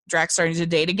Drax starting to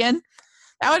date again.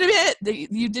 That would have been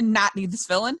it. You did not need this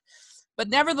villain, but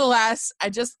nevertheless, I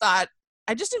just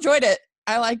enjoyed it.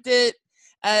 I liked it.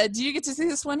 Did you get to see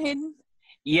this one, Hayden?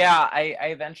 Yeah, I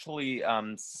eventually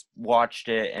watched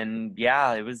it, and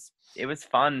yeah, it was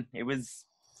fun. It was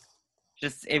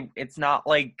just it's not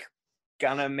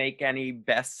gonna make any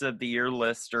best of the year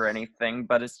list or anything,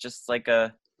 but it's just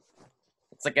a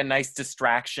nice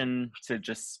distraction to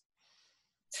just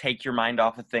take your mind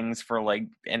off of things for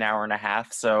an hour and a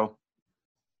half. So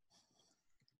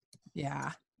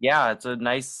yeah, it's a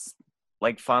nice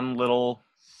fun little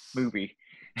movie.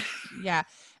 Yeah.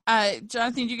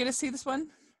 Jonathan, did you get to see this one?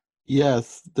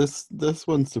 Yes, this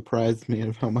one surprised me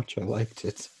of how much I liked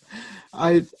it.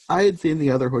 I had seen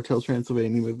the other Hotel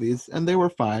Transylvania movies, and they were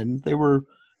fine. They were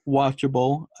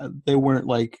watchable. They weren't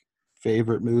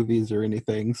favorite movies or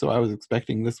anything, so I was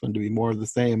expecting this one to be more of the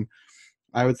same.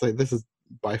 I would say this is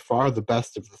by far the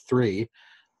best of the three.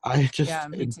 I just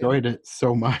enjoyed it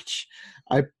so much.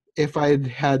 If I'd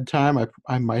had time,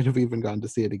 I might have even gone to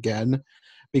see it again,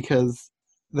 because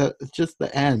just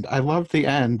the end. I love the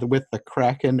end with the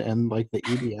Kraken and the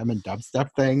EDM and dubstep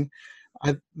thing.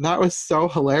 That was so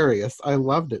hilarious. I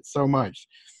loved it so much.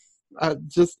 I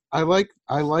like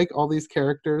all these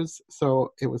characters,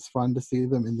 so it was fun to see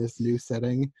them in this new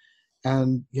setting.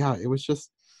 And yeah, it was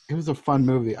a fun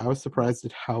movie. I was surprised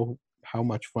at how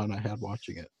much fun I had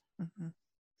watching it. Mm-hmm.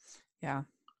 Yeah.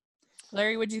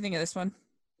 Larry, what do you think of this one?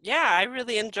 Yeah, I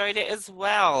really enjoyed it as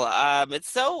well.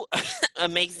 It's so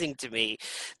amazing to me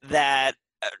that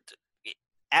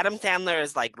Adam Sandler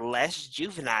is less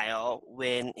juvenile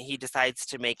when he decides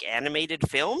to make animated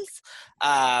films.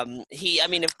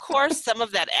 Of course, some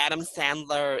of that Adam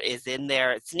Sandler is in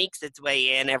there. It sneaks its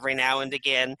way in every now and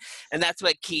again, and that's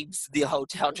what keeps the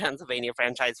Hotel Transylvania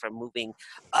franchise from moving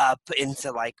up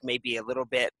into maybe a little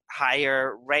bit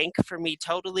higher rank for me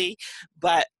totally.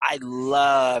 But I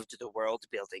loved the world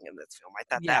building in this film. I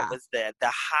thought that was the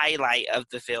highlight of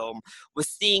the film, was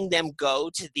seeing them go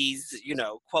to these,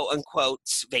 quote unquote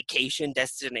vacation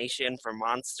destination for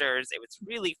monsters. It was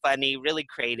really funny, really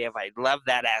creative. I love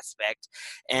that aspect.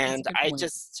 And I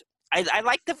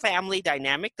like the family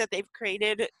dynamic that they've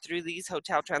created through these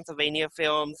Hotel Transylvania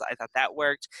films. I thought that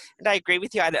worked. And I agree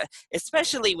with you,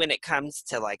 especially when it comes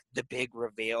to the big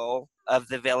reveal of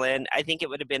the villain. I think it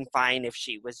would have been fine if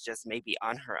she was just maybe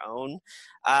on her own.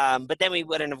 But then we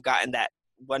wouldn't have gotten that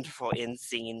wonderful end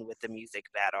scene with the music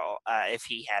battle if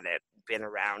he hadn't been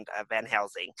around, Van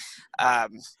Helsing.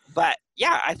 But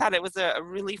yeah, I thought it was a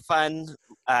really fun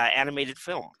animated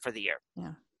film for the year.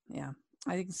 Yeah,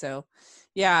 I think so.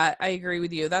 Yeah, I agree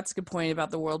with you. That's a good point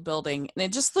about the world building. And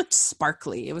it just looked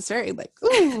sparkly. It was very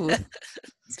ooh,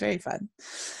 it's very fun.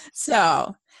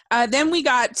 So then we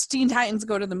got Teen Titans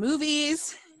Go to the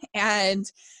Movies, and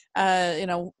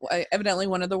evidently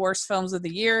one of the worst films of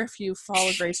the year if you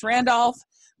follow Grace Randolph.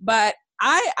 But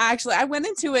I went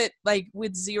into it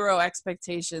with zero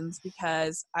expectations,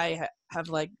 because I have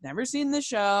never seen the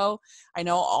show. I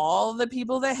know all the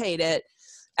people that hate it,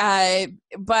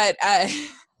 but I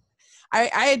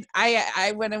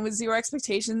went in with zero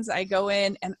expectations. I go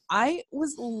in and I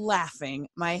was laughing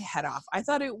my head off. I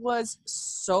thought it was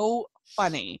so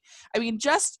funny. I mean,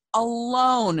 just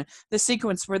alone the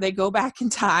sequence where they go back in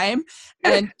time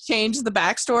and change the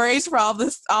backstories for all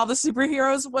the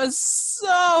superheroes was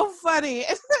so funny.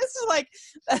 And it's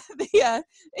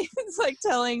it's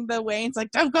telling the Waynes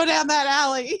don't go down that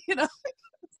alley,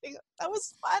 that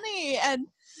was funny. And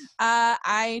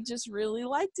I just really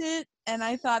liked it. And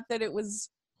I thought that it was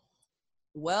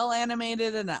well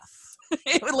animated enough.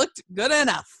 It looked good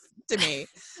enough to me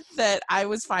that I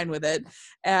was fine with it.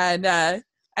 And I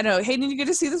don't know, Hayden, did you get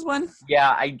to see this one?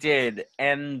 Yeah, I did.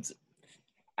 And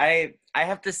I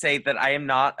have to say that I am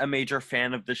not a major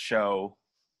fan of the show.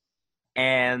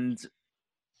 And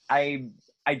I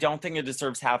don't think it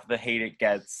deserves half the hate it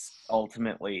gets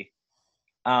ultimately.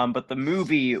 But the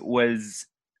movie was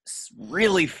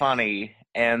really funny,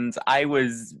 and I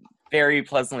was very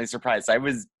pleasantly surprised. I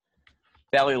was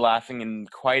belly laughing in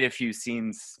quite a few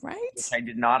scenes, Right? which I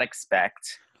did not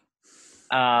expect.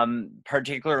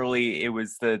 Particularly, it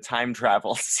was the time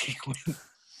travel sequence,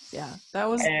 Yeah, that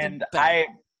was and the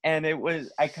best.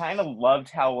 I kind of loved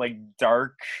how like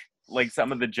dark like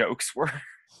some of the jokes were.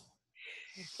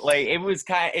 Like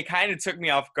it kind of took me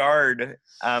off guard,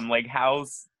 like how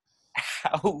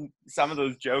some of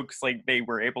those jokes, like they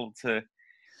were able to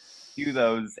do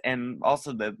those, and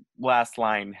also the last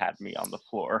line had me on the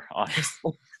floor,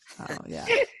 honestly. Oh yeah.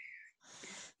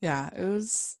 Yeah, it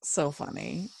was so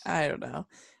funny. I don't know.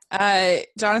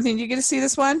 Jonathan, did you get to see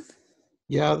this one?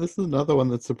 Yeah, this is another one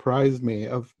that surprised me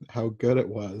of how good it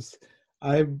was.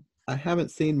 I I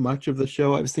haven't seen much of the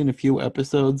show. I've seen a few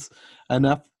episodes,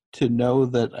 enough to know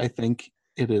that I think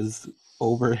it is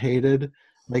overhated.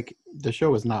 Like the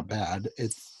show is not bad.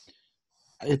 It's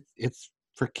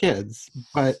for kids,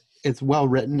 but it's well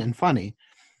written and funny.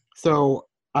 So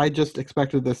I just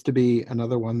expected this to be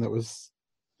another one that was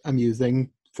amusing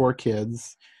for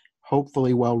kids,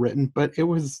 hopefully well written, but it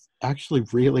was actually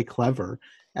really clever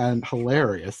and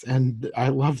hilarious, and I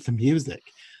love the music.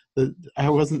 I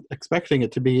wasn't expecting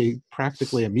it to be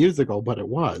practically a musical, but it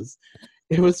was.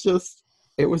 It was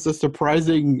a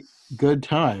surprising good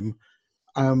time.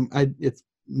 It's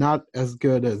not as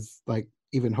good as like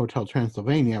even Hotel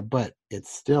Transylvania, but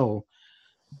it's still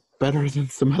better than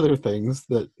some other things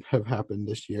that have happened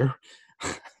this year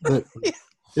that Yeah.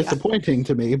 disappointing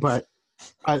to me, but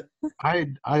I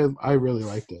really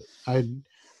liked it.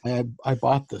 I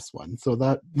bought this one, so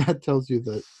that tells you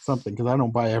that something, because I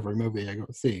don't buy every movie I go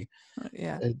see.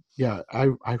 Yeah. Yeah,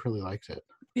 I really liked it.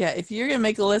 Yeah, if you're gonna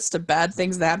make a list of bad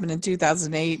things that happened in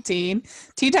 2018,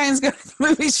 Teen Titans Go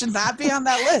movies should not be on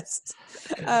that list.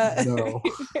 No.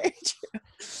 Very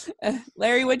true.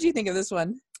 Larry, what do you think of this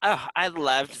one? Oh, I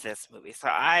loved this movie. So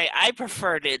I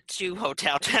preferred it to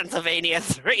Hotel Transylvania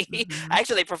 3. Mhm. I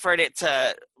actually preferred it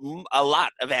to a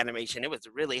lot of animation. It was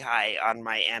really high on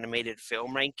my animated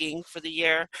film ranking for the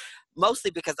year,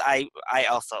 mostly because I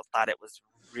also thought it was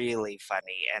really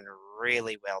funny and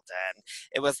really well done.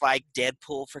 It was like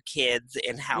Deadpool for kids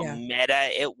in how Yeah. meta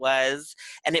it was,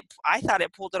 and I thought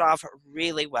it pulled it off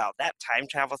really well. That time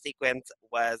travel sequence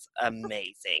was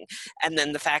amazing. And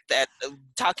then the fact that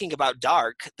talking about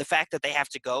dark, the fact that they have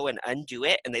to go and undo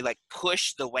it, and they like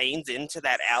push the Waynes into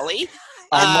that alley.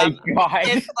 Oh my god.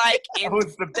 It's like That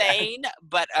was the best. insane,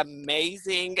 but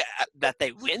amazing that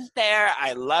they went there.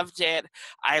 I loved it.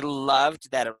 I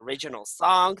loved that original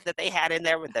song that they had in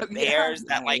there with the Oh, yeah, bears,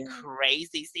 that like yeah.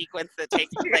 crazy sequence that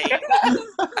takes place.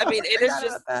 I mean, it is Forgot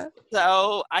just about that.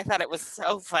 so, I thought it was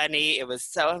so funny. It was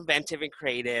so inventive and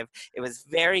creative. It was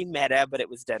very meta, but it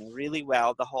was done really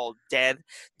well. The whole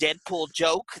Deadpool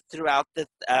joke throughout the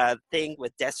thing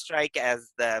with Deathstrike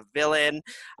as the villain,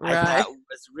 I Right. thought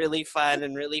was really fun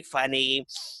and really funny.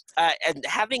 And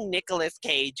having Nicolas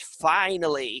Cage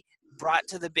finally brought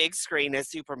to the big screen as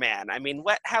Superman. I mean,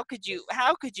 how could you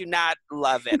not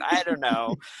love it? I don't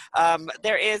know.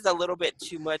 There is a little bit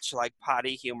too much like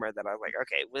potty humor that I was like,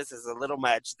 okay, this is a little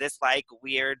much. This like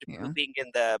weird Yeah. pooping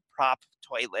in the prop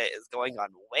toilet is going on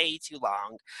way too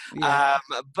long. Yeah.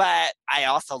 But I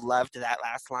also loved that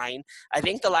last line. I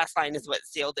think the last line is what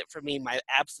sealed it for me. My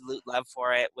absolute love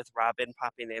for it, with Robin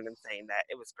popping in and saying that.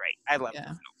 It was great. I loved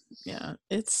Yeah. it. Yeah.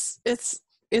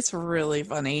 It's really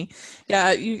funny.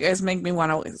 Yeah, you guys make me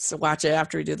want to watch it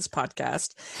after we do this podcast.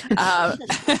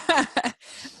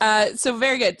 So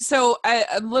very good. So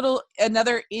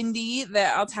another indie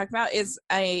that I'll talk about is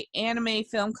a anime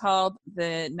film called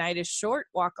The Night is Short,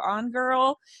 Walk On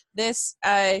Girl. This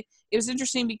it was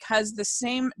interesting because the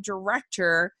same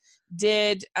director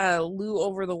did Lou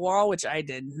Over the Wall, which I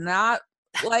did not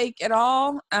like at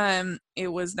all.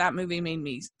 That movie made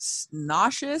me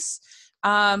nauseous.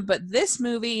 But this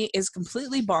movie is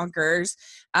completely bonkers.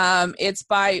 It's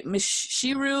by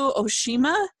Mishiru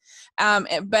Oshima.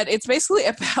 But it's basically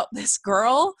about this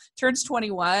girl turns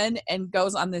 21 and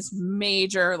goes on this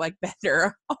major like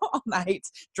bender all night,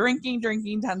 drinking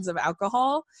tons of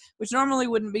alcohol, which normally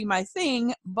wouldn't be my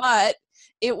thing, but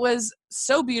it was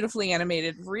so beautifully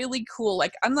animated, really cool.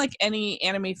 Like unlike any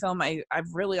anime film I've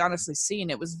really honestly seen,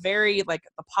 it was very like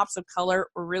the pops of color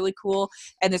were really cool.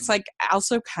 And it's like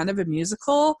also kind of a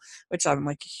musical, which I'm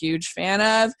like a huge fan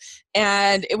of.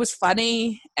 And it was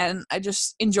funny and I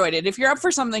just enjoyed it. If you're up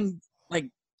for something like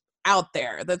out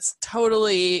there that's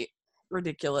totally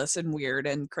ridiculous and weird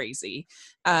and crazy,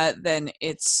 then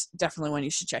it's definitely one you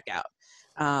should check out.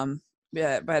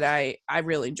 Yeah, but I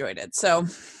really enjoyed it. So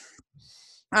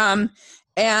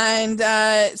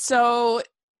so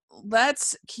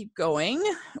let's keep going.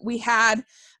 We had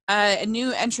a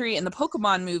new entry in the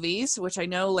Pokemon movies, which I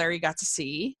know Larry got to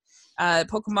see,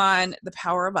 Pokemon The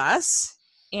Power of Us,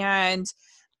 and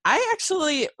I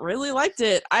actually really liked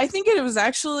it. I think it was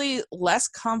actually less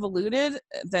convoluted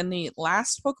than the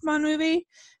last Pokemon movie,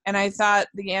 and I thought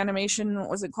the animation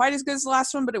wasn't quite as good as the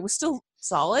last one, but it was still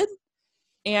solid.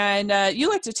 And you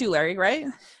liked it too, Larry, right?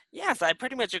 Yes, I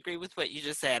pretty much agree with what you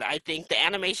just said. I think the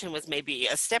animation was maybe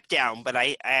a step down, but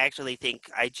I actually think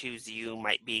I Choose You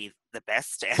might be the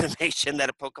best animation that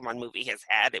a Pokemon movie has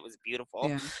had. It was beautiful.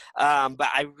 Yeah. But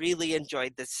I really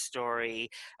enjoyed this story.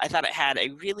 I thought it had a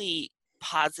really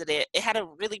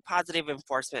positive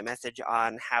enforcement message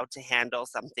on how to handle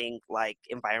something like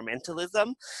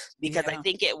environmentalism, because I Yeah.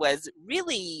 think it was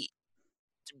really,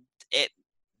 it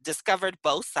discovered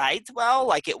both sides well.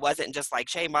 Like it wasn't just like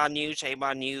shame on you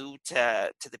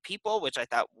to the people, which I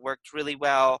thought worked really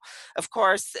well. Of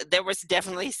course, there was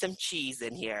definitely some cheese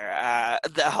in here.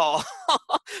 The whole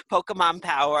Pokemon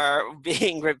power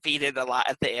being repeated a lot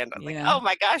at the end. I was like, Yeah. oh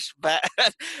my gosh! But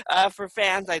for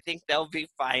fans, I think they'll be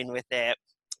fine with it.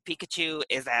 Pikachu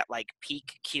is at like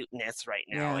peak cuteness right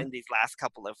now Yeah. in these last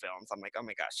couple of films. I'm like, oh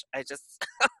my gosh, I just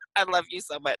I love you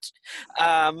so much.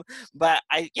 But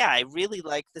I really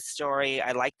like the story.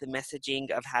 I like the messaging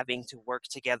of having to work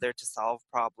together to solve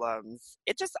problems.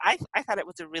 I thought it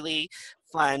was a really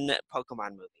fun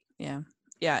Pokemon movie. Yeah.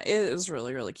 Yeah, it is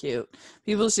really, really cute.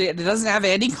 People see it. It doesn't have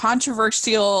any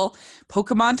controversial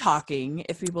Pokemon talking,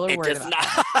 if people are It worried does about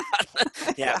not.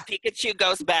 that. Yeah, Pikachu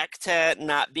goes back to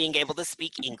not being able to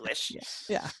speak English.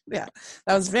 Yeah. That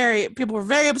was people were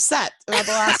very upset about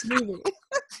the last movie.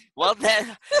 Well,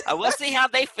 then we'll see how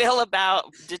they feel about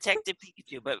Detective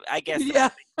Pikachu. But I guess Yeah.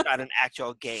 it's not an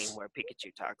actual game where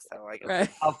Pikachu talks. So Right.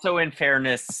 Also, in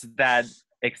fairness, that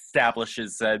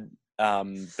establishes that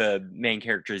the main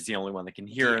character is the only one that can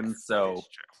hear him. So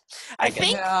I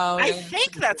think No,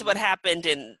 that's what happened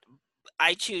in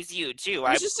I Choose You too.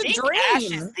 I was just a think Ash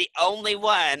dream. is the only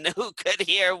one who could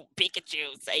hear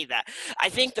Pikachu say that. I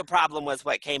think the problem was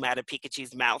what came out of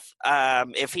Pikachu's mouth.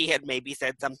 If he had maybe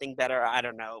said something better, I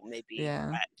don't know, maybe.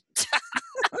 Yeah.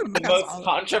 the most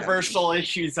controversial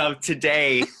issues of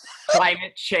today: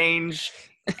 climate change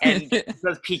and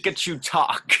does Pikachu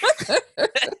talk?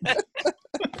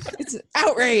 It's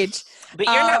outrage. But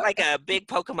you're not like a big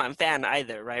Pokemon fan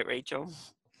either, right, Rachel?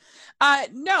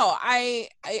 No, I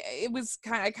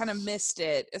kind of missed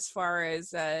it as far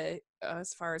as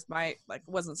my, like,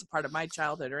 wasn't a part of my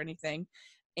childhood or anything,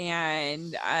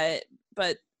 and I've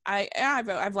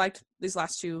liked these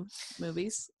last two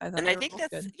movies. I think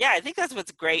good. I think that's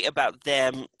what's great about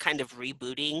them kind of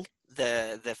rebooting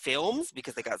the films,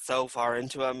 because they got so far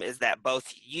into them, is that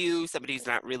both you, somebody who's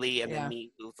not really, and then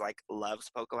me, who's like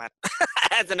loves Pokemon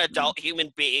as an adult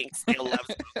human being, still loves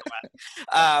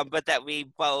Pokemon, but that we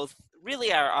both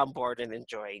really are on board and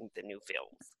enjoying the new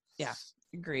films. Yeah,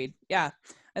 agreed. Yeah,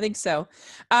 I think so.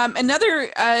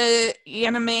 Another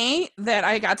anime that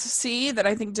I got to see that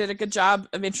I think did a good job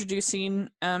of introducing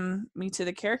me to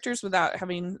the characters without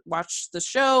having watched the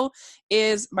show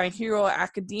is My Hero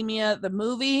Academia, the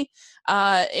movie.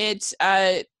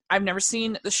 I've never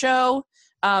seen the show.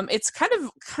 It's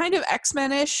kind of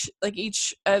X-Men-ish. Like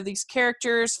each of these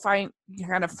characters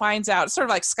finds out, sort of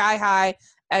like Sky High,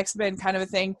 X-Men kind of a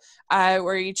thing,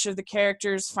 where each of the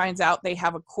characters finds out they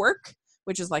have a quirk,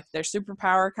 which is like their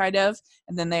superpower kind of,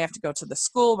 and then they have to go to the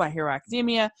school, My Hero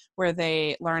Academia, where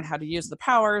they learn how to use the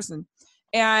powers, and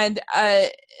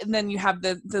then you have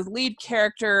the lead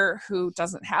character who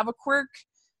doesn't have a quirk,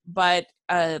 but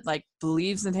like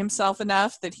believes in himself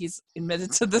enough that he's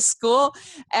admitted to the school,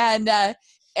 and I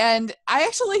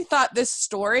actually thought this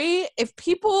story, if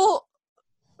people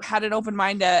had an open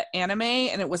mind to anime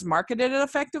and it was marketed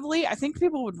effectively, I think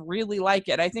people would really like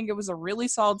it. I think it was a really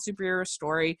solid superhero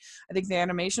story. I think the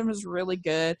animation was really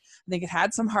good. I think it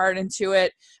had some heart into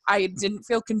it. I didn't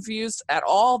feel confused at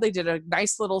all. They did a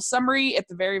nice little summary at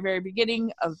the very, very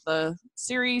beginning of the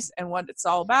series and what it's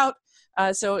all about.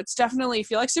 So it's definitely, if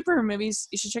you like superhero movies,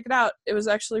 you should check it out. It was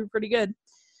actually pretty good.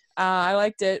 I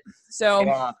liked it.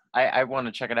 So I want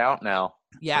to check it out now.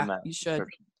 Yeah, you should.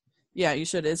 Yeah, you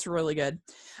should. It's really good.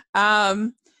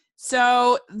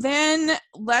 So then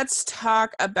let's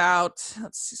talk about,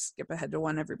 let's just skip ahead to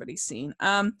one everybody's seen.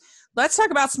 Let's talk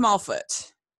about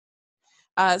Smallfoot.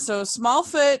 So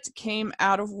Smallfoot came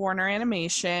out of Warner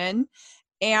Animation,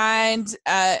 and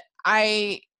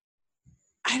I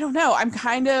don't know. I'm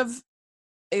kind of,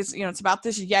 it's about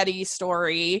this Yeti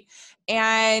story,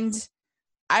 and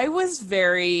I was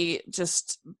very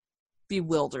just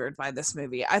bewildered by this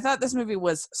movie. I thought this movie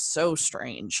was so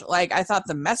strange. Like, I thought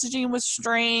the messaging was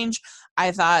strange.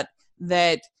 I thought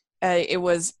that it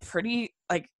was pretty,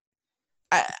 like,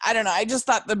 I don't know. I just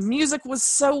thought the music was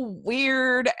so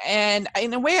weird, and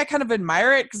in a way I kind of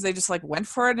admire it because they just like went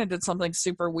for it and did something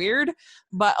super weird.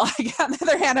 But like on the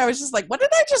other hand, I was just like, what did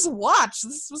I just watch?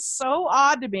 This was so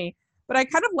odd to me. But I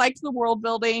kind of liked the world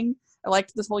building. I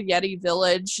liked this whole Yeti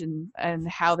village and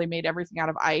how they made everything out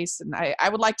of ice. And I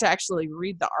would like to actually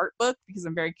read the art book because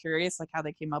I'm very curious, like how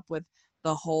they came up with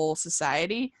the whole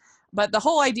society. But the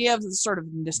whole idea of this sort of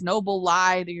this noble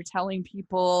lie that you're telling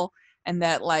people, and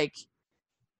that like,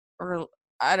 or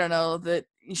I don't know, that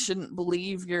you shouldn't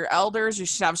believe your elders, you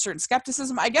should have certain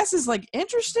skepticism, I guess is like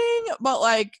interesting, but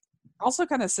like also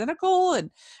kind of cynical. And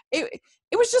it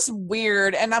was just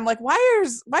weird. And I'm like, why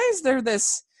is there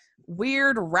this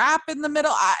weird rap in the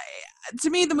middle? To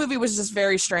me, the movie was just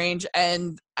very strange,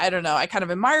 and I don't know, I kind of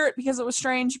admire it because it was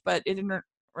strange, but it didn't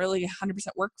really 100%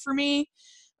 work for me.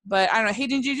 But I don't know.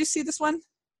 Hayden, did you just see this one?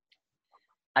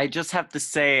 I just have to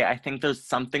say, I think there's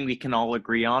something we can all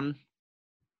agree on.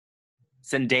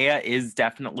 Zendaya is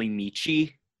definitely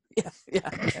Michi. Yeah,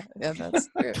 that's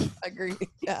true. I agree.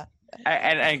 Yeah.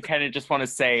 I kind of just want to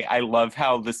say, I love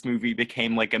how this movie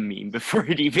became like a meme before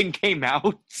it even came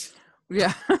out.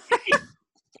 Yeah.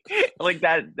 Like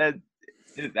that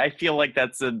I feel like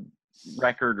that's a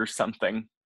record or something.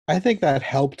 I think that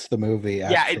helped the movie,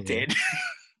 actually. Yeah, it did.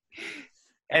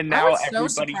 And I now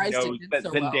was so everybody surprised it knows did that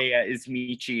so well. Zendaya is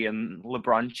Michi and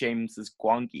LeBron James is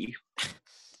Gwangi.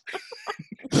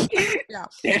 Yeah.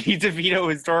 Danny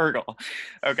DeVito is Dorgal.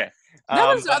 Okay.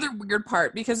 That was the other weird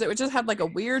part, because it just had like a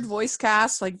weird voice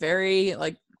cast, like very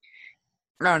like,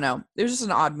 I don't know. It was just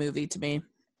an odd movie to me.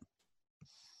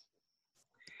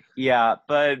 Yeah,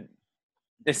 but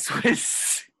this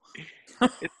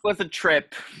was a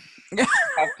trip. I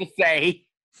have to say.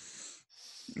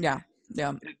 Yeah.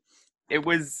 It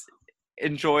was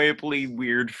enjoyably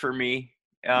weird for me.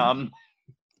 I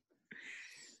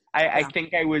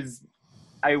think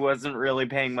I wasn't really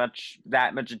paying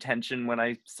that much attention when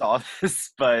I saw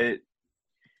this, but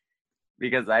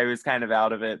because I was kind of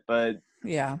out of it, but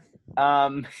Yeah.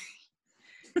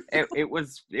 it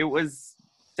was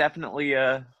definitely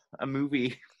a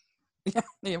movie. Yeah,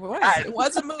 it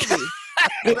was a movie.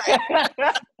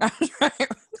 Right.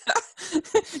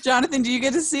 Jonathan, do you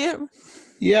get to see it?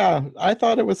 Yeah, I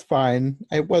thought it was fine.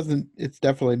 It's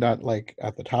definitely not like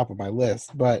at the top of my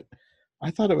list, but I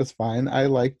thought it was fine. I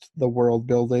liked the world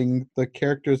building. The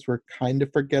characters were kind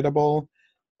of forgettable.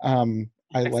 I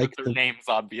liked their names,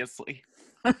 obviously.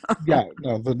 Yeah,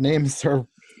 no, the names are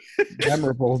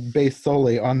memorable based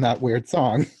solely on that weird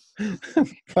song.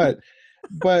 but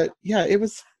yeah, it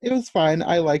was fine.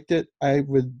 I liked it. I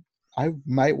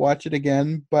might watch it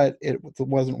again, but it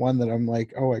wasn't one that I'm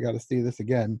like, oh, I got to see this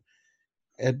again.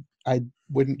 I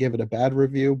wouldn't give it a bad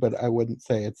review, but I wouldn't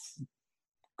say it's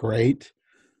great.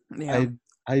 Yeah.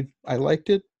 I liked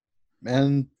it,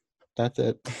 and that's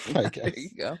it. I guess. There you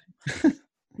go.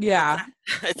 Yeah.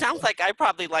 It sounds like I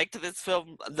probably liked this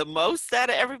film the most out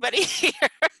of everybody here,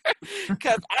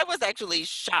 because I was actually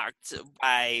shocked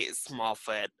by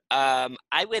Smallfoot.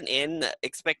 I went in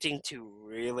expecting to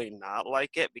really not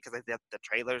like it because I thought the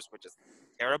trailers were just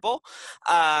terrible.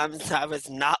 So I was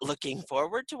not looking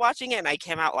forward to watching it, and I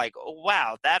came out like, oh,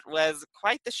 wow, that was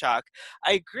quite the shock.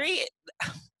 I agree.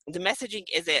 The messaging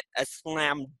isn't a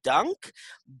slam dunk,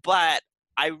 but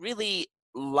I really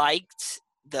liked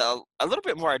a little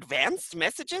bit more advanced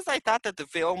messages I thought that the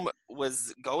film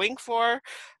was going for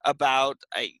about,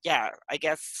 I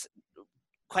guess,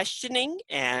 questioning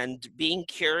and being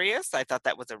curious. I thought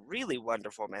that was a really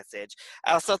wonderful message.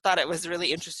 I also thought it was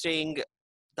really interesting,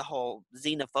 the whole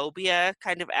xenophobia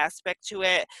kind of aspect to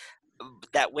it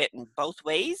that went in both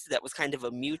ways. That was kind of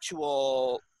a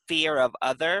mutual fear of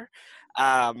other.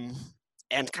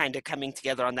 And kind of coming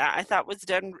together on that, I thought was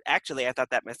done. Actually, I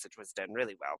thought that message was done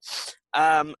really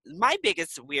well. My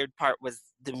biggest weird part was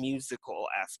the musical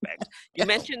aspect. You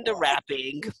mentioned the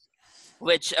rapping.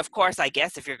 Which, of course, I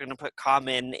guess if you're going to put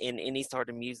Common in any sort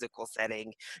of musical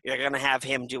setting, you're going to have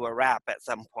him do a rap at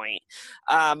some point.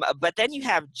 But then you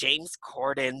have James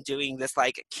Corden doing this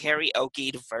like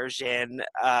karaoke version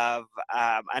of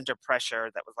Under Pressure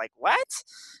that was like, what?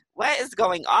 What is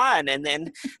going on? And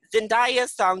then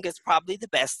Zendaya's song is probably the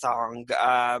best song.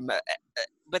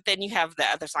 But then you have the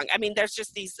other song. I mean, there's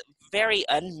just these very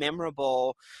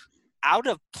unmemorable, out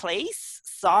of place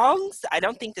songs. I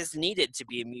don't think this needed to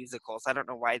be a musical, so I don't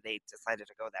know why they decided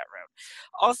to go that route.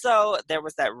 Also, there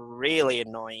was that really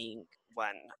annoying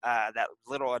one, that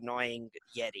little annoying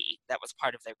Yeti that was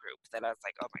part of their group that I was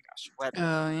like, oh my gosh, what?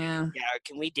 Oh yeah. Yeah,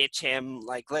 can we ditch him?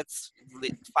 Like, let's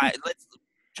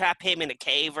trap him in a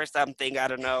cave or something. I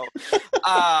don't know.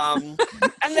 And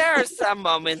there are some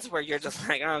moments where you're just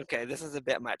like, okay, this is a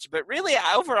bit much. But really,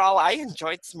 overall, I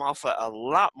enjoyed Smallfoot a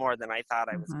lot more than I thought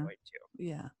I was going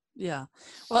to. Yeah.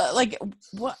 Well, like,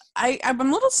 what I'm a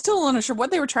little still unsure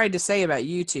what they were trying to say about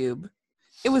YouTube.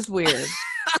 It was weird.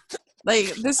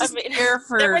 Like, this is here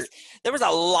for... There was a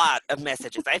lot of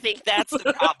messages. I think that's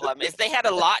the problem, is they had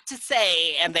a lot to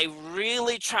say, and they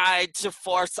really tried to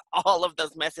force all of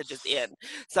those messages in.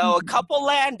 So a couple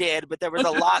landed, but there was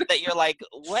a lot that you're like,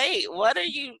 wait, what?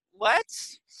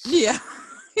 Yeah.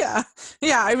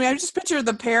 I mean, I just picture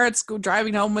the parents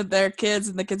driving home with their kids,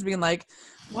 and the kids being like,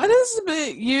 what is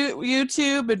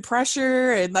YouTube and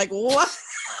pressure, and like, what?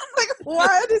 Like,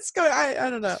 what is going on? I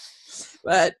don't know.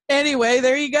 But anyway,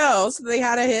 there you go. So they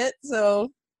had a hit. So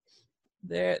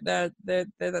there, that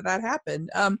happened.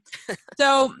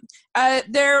 So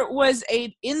there was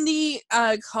an indie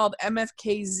called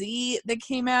MFKZ that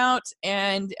came out,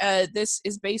 and this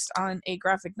is based on a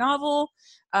graphic novel.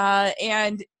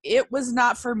 And it was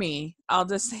not for me. I'll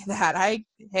just say that. I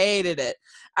hated it.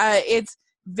 It's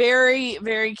very,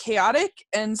 very chaotic,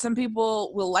 and some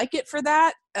people will like it for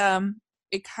that.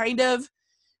 It kind of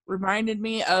reminded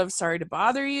me of Sorry to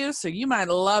Bother You, so you might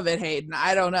love it, Hayden.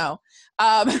 I don't know.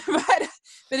 But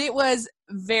it was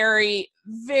very,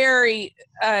 very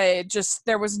just,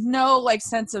 there was no like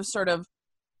sense of sort of,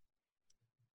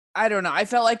 I don't know. I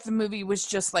felt like the movie was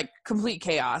just like complete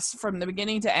chaos from the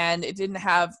beginning to end. It didn't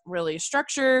have really a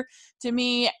structure to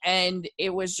me, and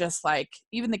it was just like,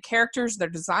 even the characters, their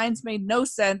designs made no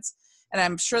sense. And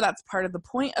I'm sure that's part of the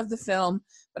point of the film,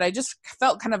 but I just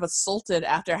felt kind of assaulted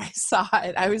after I saw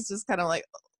it. I was just kind of like,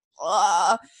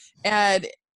 ugh, and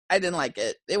I didn't like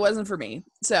it. It wasn't for me.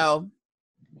 So,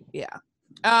 yeah.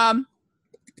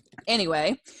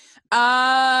 Anyway,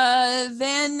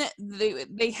 then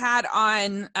they had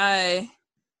on,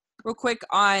 real quick,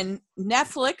 on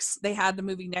Netflix, they had the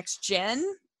movie Next Gen.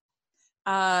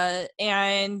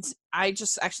 And I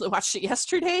just actually watched it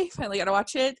yesterday. Finally got to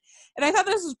watch it. And I thought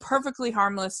this was perfectly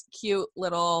harmless, cute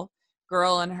little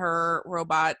girl and her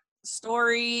robot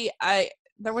story.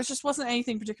 There wasn't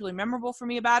anything particularly memorable for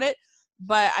me about it,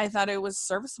 but I thought it was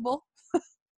serviceable.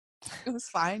 It was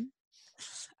fine.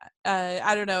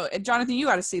 I don't know. Jonathan, you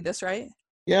got to see this, right?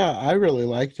 Yeah, I really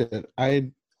liked it.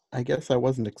 I guess I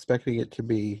wasn't expecting it to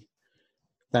be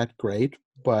that great,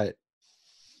 but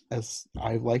as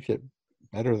I liked it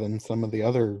better than some of the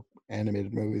other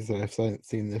animated movies that I've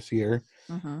seen this year.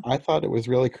 Mm-hmm. I thought it was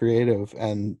really creative,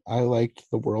 and I liked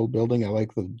the world building. I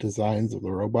liked the designs of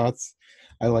the robots.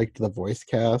 I liked the voice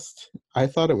cast. I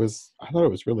thought it was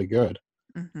really good.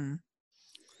 Mm-hmm.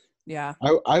 Yeah.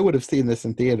 I would have seen this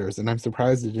in theaters, and I'm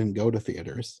surprised it didn't go to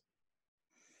theaters.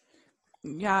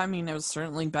 Yeah, I mean, it was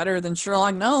certainly better than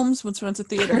Sherlock Gnomes, which went to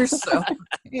theaters, so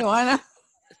why not?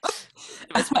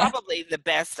 It was probably the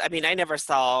best. I mean, I never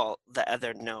saw the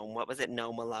other Gnome. What was it,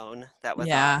 Gnome Alone? That was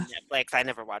on Netflix. I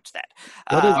never watched that.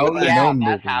 What is the Gnome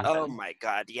movie? Oh my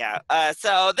God, yeah.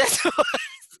 So this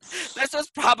was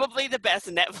probably the best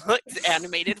Netflix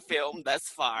animated film thus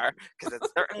far, because it's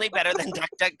certainly better than Duck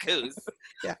Duck Goose.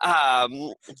 Yeah.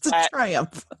 It's a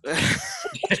triumph.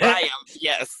 Triumph,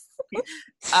 yes.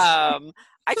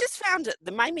 I just found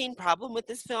my main problem with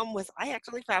this film was I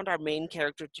actually found our main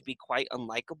character to be quite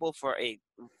unlikable for a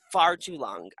far too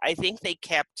long. I think they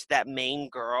kept that main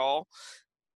girl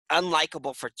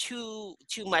unlikable for too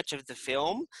much of the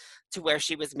film, to where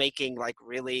she was making like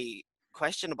really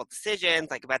questionable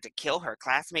decisions, like about to kill her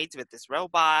classmates with this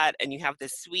robot, and you have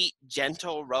this sweet,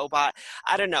 gentle robot.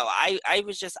 I don't know. I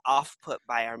was just off put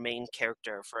by our main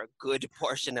character for a good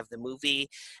portion of the movie.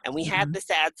 And we had the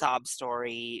sad sob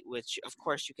story, which of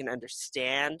course you can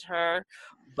understand her,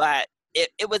 but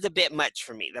it was a bit much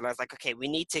for me. That I was like, okay, we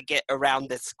need to get around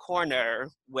this corner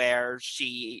where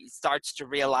she starts to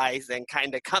realize and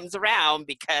kind of comes around,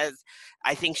 because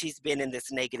I think she's been in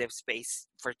this negative space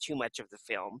for too much of the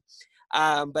film.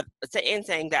 But in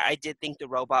saying that, I did think the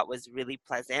robot was really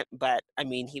pleasant, but I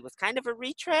mean, he was kind of a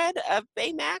retread of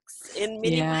Baymax in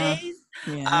many Yeah. ways.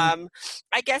 Yeah.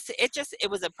 I guess it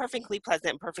was a perfectly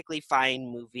pleasant, perfectly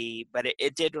fine movie, but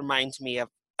it did remind me of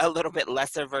a little bit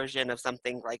lesser version of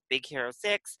something like Big Hero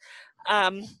 6.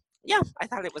 Yeah, I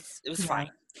thought it was Yeah.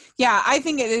 fine. Yeah, I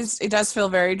think it does feel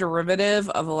very derivative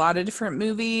of a lot of different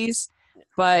movies,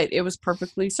 but it was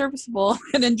perfectly serviceable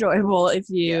and enjoyable if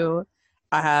you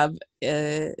have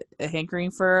a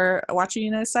hankering for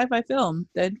watching a sci-fi film.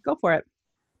 Then go for it.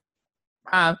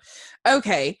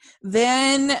 Okay,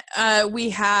 then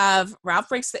we have Ralph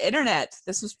Breaks the Internet.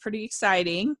 This was pretty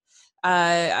exciting.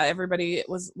 Everybody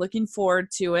was looking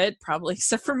forward to it, probably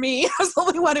except for me. I was the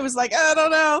only one who was like, I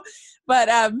don't know. But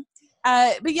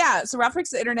yeah, so Ralph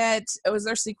Breaks the Internet, it was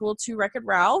their sequel to Wreck-It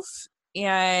Ralph,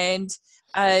 and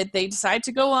they decided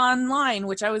to go online,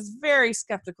 which I was very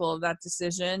skeptical of that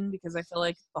decision because I feel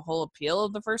like the whole appeal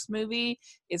of the first movie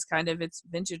is kind of its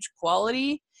vintage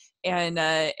quality and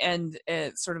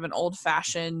sort of an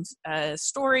old-fashioned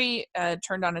story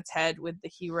turned on its head with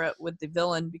the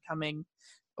villain becoming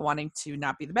wanting to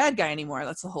not be the bad guy anymore.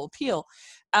 That's the whole appeal.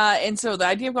 And so the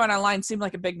idea of going online seemed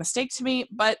like a big mistake to me,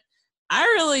 but I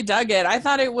really dug it. I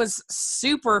thought it was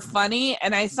super funny,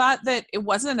 and I thought that it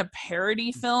wasn't a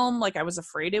parody film like I was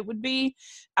afraid it would be.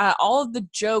 All of the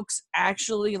jokes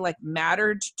actually like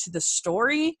mattered to the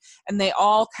story, and they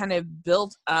all kind of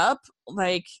built up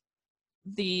like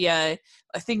the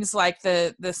things like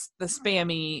the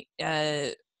spammy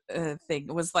thing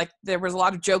was like there was a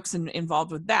lot of jokes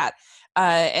involved with that,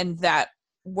 and that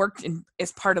worked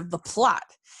as part of the plot.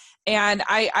 And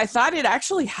I thought it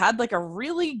actually had like a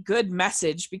really good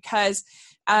message because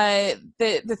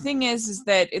the thing is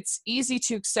that it's easy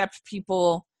to accept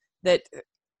people that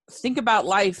think about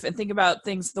life and think about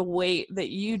things the way that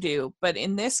you do. But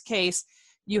in this case,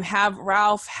 you have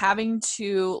Ralph having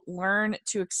to learn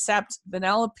to accept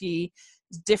Vanellope's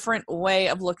different way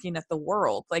of looking at the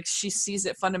world. Like she sees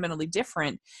it fundamentally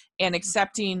different and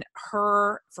accepting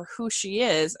her for who she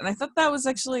is. And I thought that was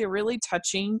actually a really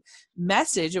touching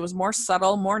message. It was more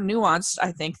subtle, more nuanced,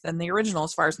 I think, than the original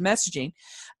as far as messaging.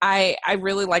 I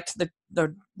really liked the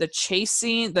chase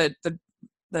scene, the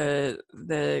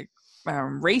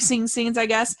racing scenes, I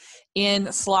guess,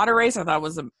 in Slaughter Race. I thought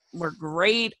were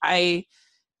great. Of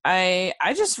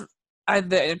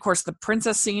course, the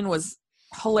princess scene was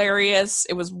hilarious.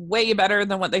 It was way better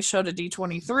than what they showed at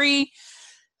D23.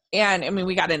 And I mean,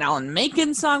 we got an Alan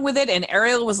Menken song with it, and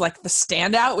Ariel was like the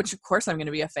standout, which of course I'm going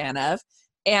to be a fan of.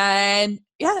 And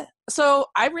yeah, so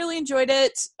I really enjoyed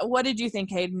it. What did you think,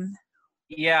 Hayden?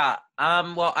 Yeah,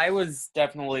 well, I was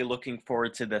definitely looking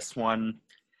forward to this one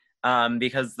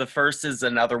because the first is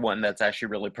another one that's actually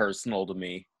really personal to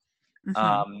me.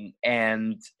 Mm-hmm.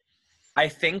 And I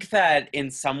think that in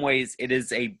some ways it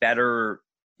is a better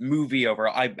movie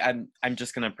overall. I'm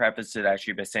just going to preface it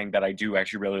actually by saying that I do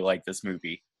actually really like this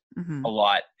movie Mm-hmm. a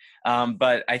lot.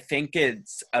 But I think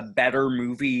it's a better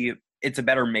movie. It's a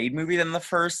better made movie than the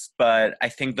first, but I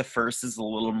think the first is a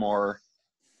little more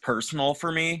personal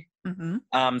for me.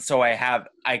 Mm-hmm. So I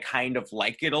kind of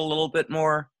like it a little bit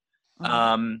more.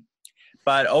 Mm-hmm.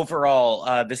 But overall,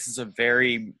 I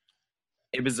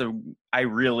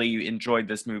really enjoyed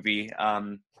this movie.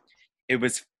 It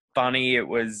was funny. It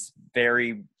was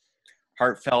very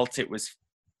heartfelt. It was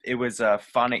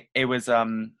funny. It was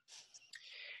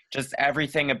just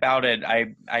everything about it.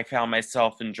 I found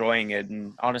myself enjoying it,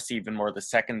 and honestly, even more the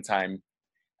second time.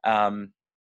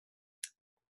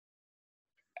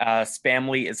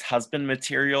 Spamly is husband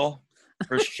material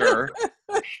for sure.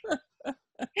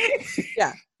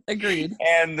 Yeah, agreed.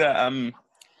 And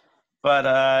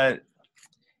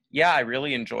yeah, I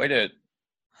really enjoyed it.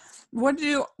 What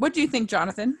do you think,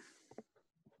 Jonathan?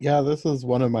 Yeah, this is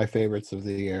one of my favorites of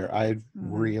the year. I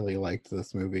really liked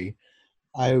this movie.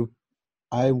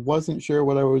 I wasn't sure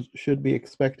what should be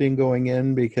expecting going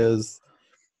in because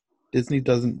Disney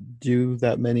doesn't do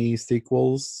that many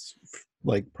sequels,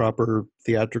 like proper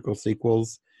theatrical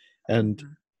sequels, and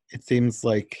it seems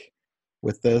like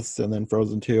with this and then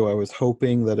Frozen 2, I was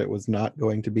hoping that it was not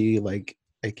going to be like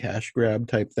a cash grab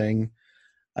type thing.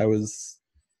 I was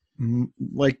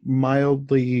like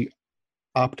mildly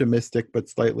optimistic but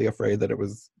slightly afraid that it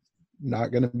was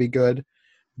not going to be good,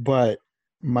 but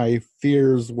my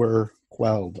fears were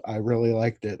quelled. I really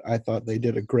liked it. I thought they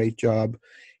did a great job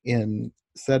in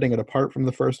setting it apart from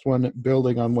the first one,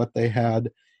 building on what they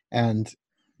had, and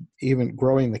even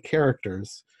growing the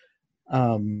characters.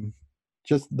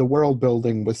 Just the world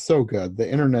building was so good. The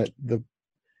internet,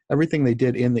 everything they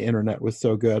did in the internet was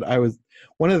so good.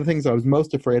 One of the things I was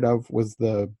most afraid of was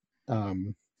the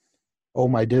 "Oh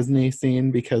My Disney"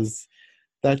 scene, because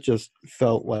that just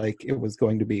felt like it was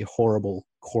going to be horrible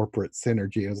corporate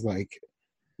synergy. It was like,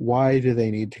 why do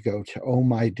they need to go to Oh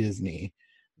My Disney,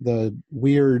 the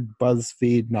weird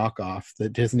BuzzFeed knockoff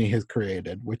that Disney has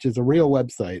created, which is a real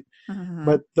website?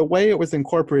 But the way it was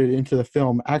incorporated into the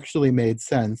film actually made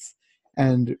sense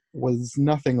and was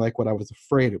nothing like what I was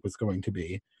afraid it was going to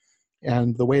be.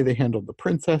 And the way they handled the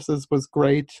princesses was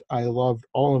great. I loved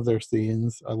all of their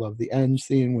scenes. I loved the end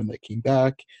scene when they came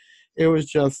back. It was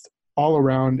just all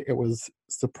around, it was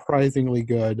surprisingly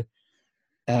good.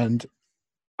 And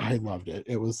I loved it.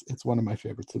 It's one of my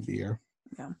favorites of the year.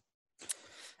 Yeah.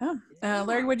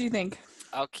 Larry, what do you think?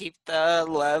 I'll keep the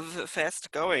love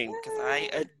fest going because I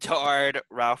adored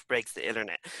Ralph Breaks the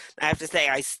Internet. I have to say,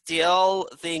 I still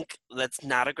think that's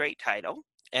not a great title,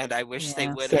 and I wish they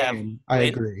would have I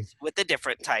agree. with a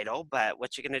different title, but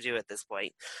what you going to do at this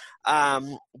point?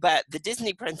 But the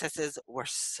Disney princesses were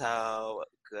so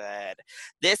good.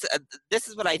 This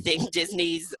is what I think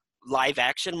Disney's live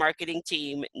action marketing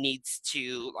team needs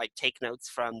to like take notes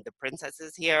from the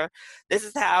princesses here. This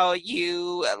is how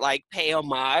you like pay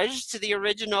homage to the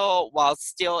original while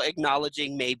still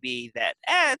acknowledging maybe that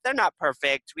they're not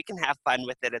perfect. We can have fun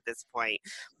with it at this point,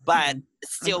 but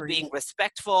still being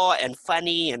respectful and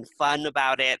funny and fun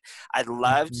about it. I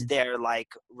loved their like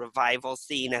revival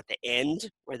scene at the end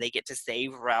where they get to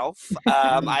save Ralph.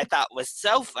 I thought was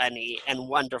so funny and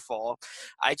wonderful.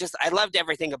 I loved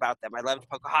everything about them. I loved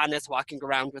Pocahontas walking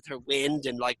around with her wind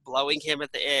and like blowing him at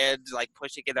the end, like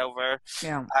pushing it over.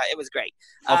 Yeah, it was great.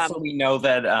 Also, we know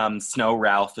that Snow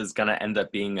Ralph is going to end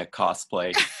up being a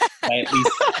cosplay by at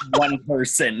least one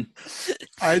person.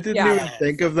 I didn't even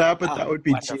think of that, but that would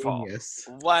be wonderful. Genius.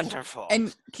 Wonderful.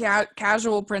 And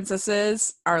casual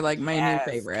princesses are like my new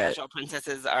favorite. Casual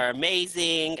princesses are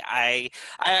amazing. I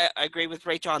agree with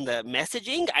Rachel on the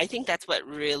messaging. I think that's what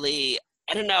really,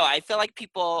 I don't know, I feel like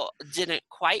people didn't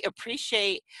quite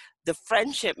appreciate the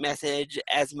friendship message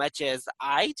as much as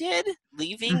I did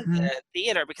leaving the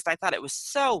theater, because I thought it was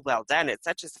so well done. It's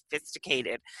such a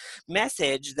sophisticated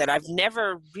message that I've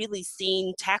never really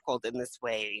seen tackled in this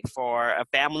way for a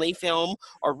family film,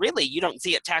 or really you don't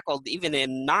see it tackled even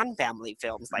in non-family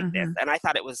films like this. And I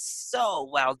thought it was so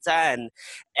well done.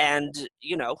 And,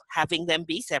 you know, having them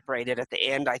be separated at the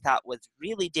end, I thought was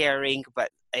really daring, but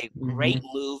a great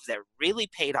move that really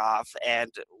paid off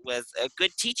and was a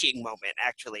good teaching moment,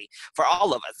 actually, for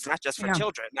all of us, not just for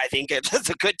children. I think it was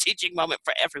a good teaching moment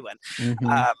for everyone.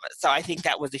 So I think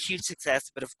that was a huge success.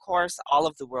 But of course, all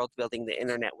of the world building, the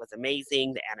internet was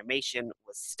amazing. The animation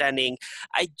was stunning.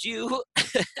 I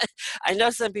know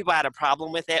some people had a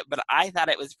problem with it, but I thought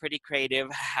it was pretty creative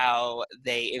how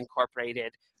they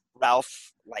incorporated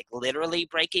Ralph like literally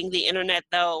breaking the internet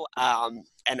though,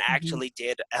 and actually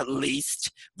did at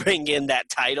least bring in that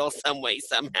title some way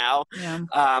somehow.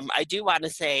 I do want to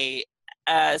say,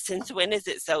 since when is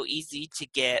it so easy to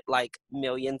get like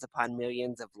millions upon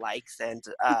millions of likes and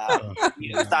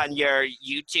views on your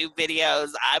YouTube videos?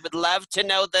 I would love to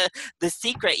know the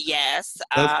secret. Yes,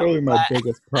 that's probably my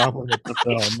biggest problem with the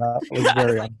film. That was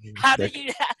very unrealistic. How did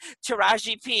you,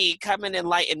 Taraji P, come and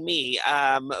enlighten me?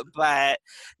 But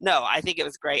no, I think it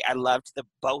was great. I loved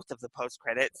both of the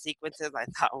post-credit sequences. I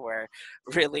thought were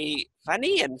really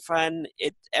funny and fun.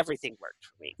 Everything worked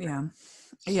for me.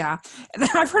 Yeah. And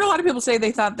I've heard a lot of people say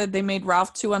they thought that they made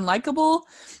Ralph too unlikable,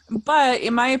 but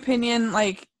in my opinion,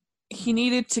 like he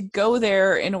needed to go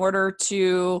there in order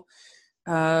to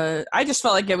I just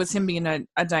felt like it was him being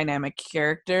a dynamic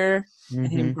character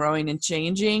and him growing and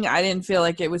changing. I didn't feel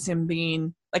like it was him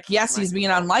being like, yes, he's being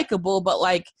unlikable, but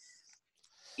like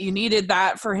you needed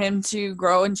that for him to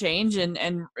grow and change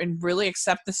and really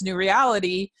accept this new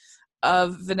reality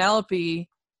of Vanellope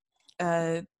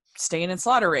staying in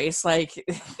Slaughter Race. Like,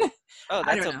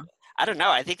 I don't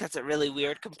know. I think that's a really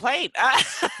weird complaint.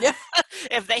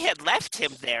 If they had left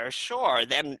him there, sure,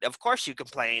 then of course you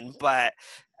complain. But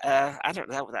I don't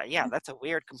know. That's a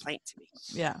weird complaint to me.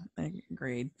 Yeah, I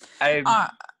agreed.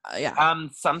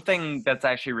 Something that's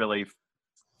actually really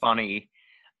funny.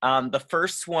 The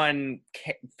first one,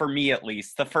 for me at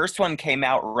least, the first one came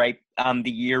out right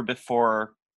the year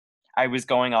before I was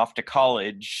going off to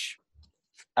college.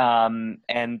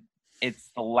 And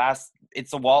it's the last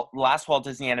Walt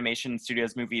Disney Animation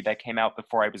Studios movie that came out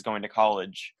before I was going to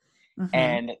college.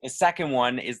 And the second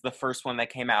one is the first one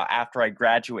that came out after I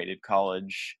graduated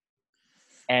college.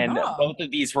 And both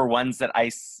of these were ones that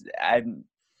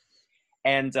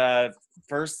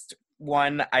first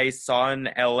one I saw in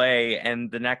LA, and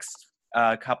the next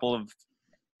couple of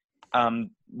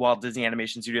Walt Disney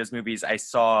Animation Studios movies I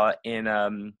saw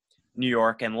in New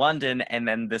York and London, and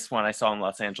then this one I saw in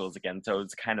Los Angeles again. So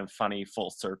it's kind of funny, full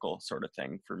circle sort of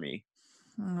thing for me.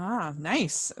 Ah,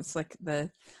 nice. It's like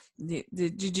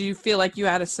did you feel like you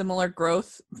had a similar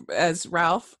growth as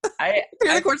Ralph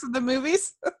through the course of the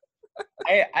movies?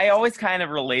 I always kind of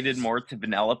related more to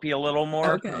Vanellope a little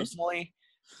more personally,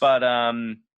 but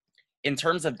in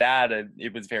terms of that,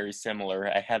 it was very similar.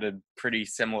 I had a pretty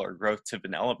similar growth to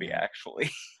Vanellope,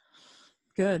 actually.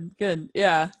 Good.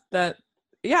 Yeah, I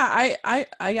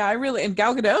really, and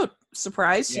Gal Gadot,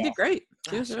 surprised, she did great.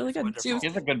 She was really good. She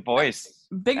has a good voice.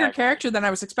 Bigger character than I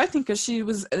was expecting, because she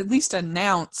was at least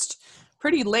announced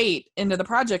pretty late into the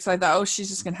project. So I thought, she's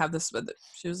just gonna have this with it.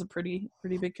 She was a pretty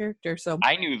big character. So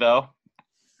I knew, though.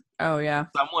 Oh yeah.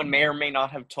 Someone may or may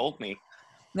not have told me,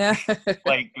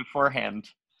 like, beforehand.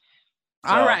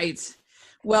 So. All right.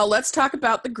 Well, let's talk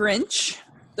about the Grinch.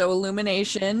 So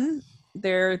Illumination,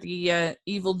 they're the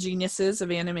evil geniuses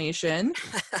of animation.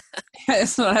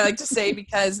 That's what I like to say,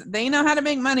 because they know how to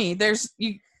make money.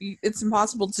 It's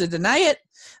impossible to deny it.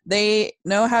 They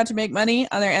know how to make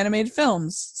money on their animated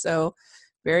films. So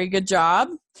very good job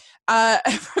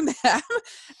from them.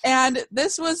 And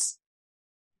this was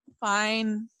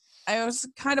fine. I was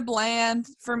kind of bland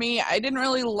for me. I didn't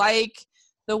really like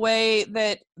the way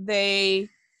that they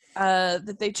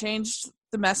changed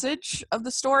the message of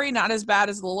the story. Not as bad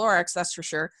as the Lorax, that's for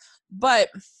sure. But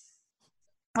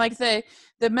like the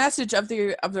message of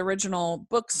the original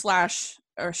book /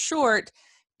 or short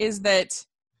is that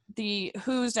the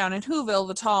Who's down in Whoville,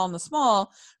 the tall and the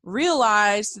small,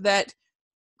 realized that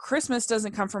Christmas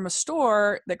doesn't come from a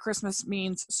store, that Christmas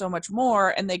means so much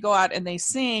more, and they go out and they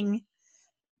sing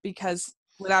because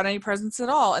without any presents at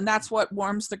all, and that's what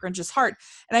warms the Grinch's heart.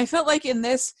 And I felt like in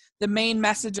this, the main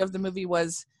message of the movie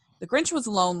was the Grinch was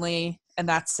lonely, and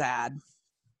that's sad.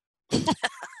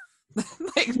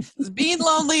 Like, being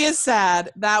lonely is sad.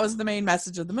 That was the main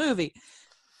message of the movie.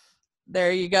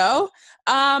 There you go.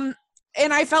 And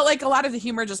I felt like a lot of the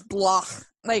humor just blah.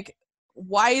 Like,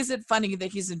 why is it funny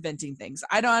that he's inventing things?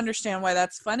 I don't understand why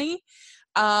that's funny.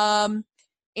 And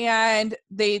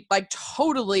they like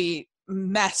totally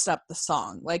messed up the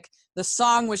song. Like, the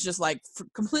song was just like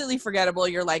completely forgettable.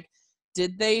 You're like,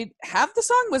 did they have the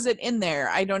song? Was it in there?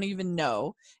 I don't even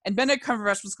know. And Benedict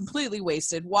Cumberbatch was completely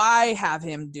wasted. Why have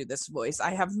him do this voice?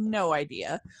 I have no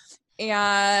idea.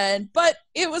 But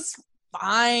it was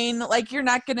fine. Like,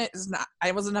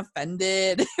 I wasn't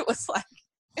offended. It was like,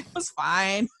 it was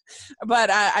fine. But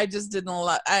I just didn't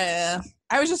I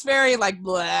was just very like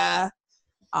blah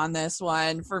on this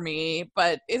one for me.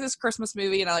 But it is a Christmas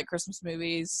movie, and I like Christmas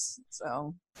movies.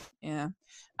 So, yeah.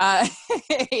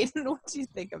 Hayden, what do you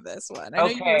think of this one? I know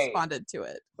you responded to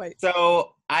it.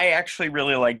 So I actually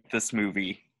really liked this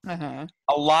movie. A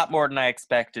lot more than I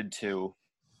expected to,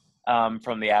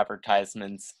 from the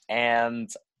advertisements.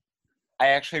 And I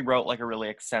actually wrote like a really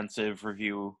extensive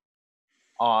review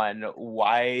on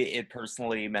why it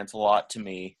personally meant a lot to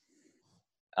me.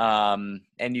 And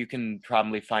you can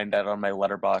probably find that on my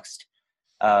Letterboxd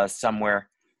somewhere.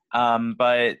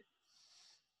 But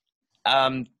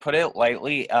put it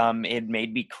lightly, it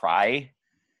made me cry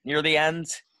near the end,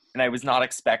 and I was not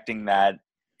expecting that.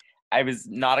 I was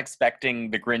not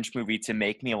expecting the Grinch movie to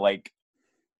make me like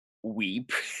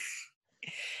weep.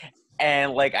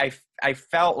 And like I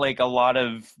felt like a lot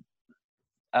of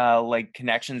like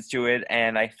connections to it,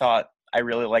 and I thought I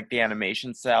really liked the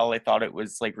animation style. I thought it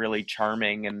was like really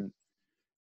charming and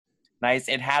nice.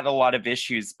 It had a lot of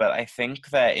issues, but I think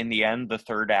that in the end the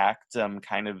third act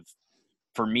kind of,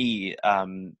 for me,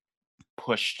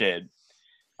 pushed it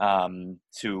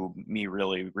to me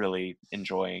really, really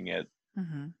enjoying it.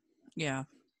 Mm-hmm. Yeah.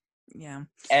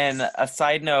 And a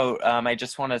side note, I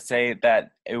just want to say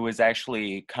that it was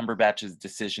actually Cumberbatch's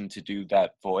decision to do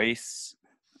that voice.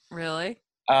 Really?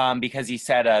 Because he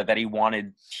said that he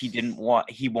wanted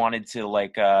to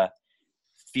like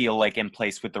feel like in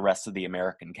place with the rest of the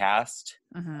American cast.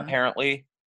 Apparently.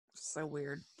 So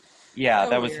weird. Yeah,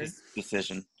 that was his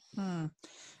decision.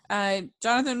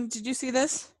 Jonathan, did you see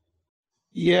this?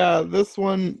 Yeah, this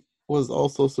one was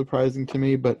also surprising to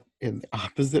me, but in the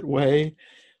opposite way,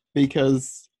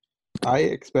 because I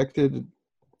expected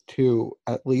to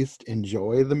at least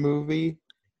enjoy the movie,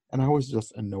 and I was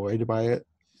just annoyed by it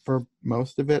for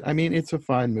most of it. I mean, it's a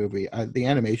fine movie. The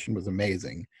animation was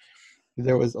amazing.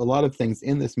 There was a lot of things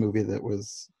in this movie that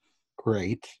was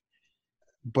great,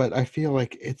 but I feel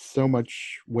like it's so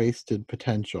much wasted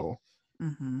potential.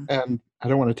 And I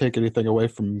don't want to take anything away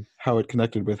from how it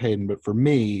connected with Hayden, but for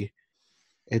me,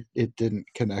 it didn't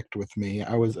connect with me.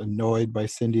 I was annoyed by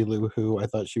Cindy Lou Who. I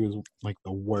thought she was like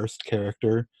the worst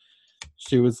character.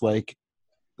 She was like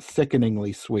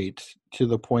sickeningly sweet to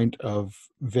the point of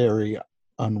very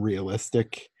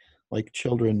unrealistic. Like,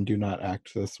 children do not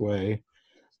act this way.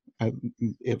 At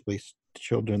least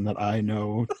children that I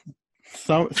know.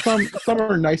 Some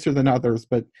are nicer than others,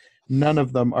 but none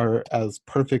of them are as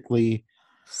perfectly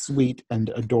sweet and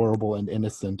adorable and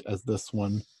innocent as this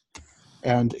one.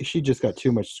 And she just got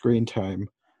too much screen time.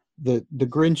 The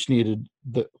Grinch needed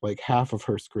half of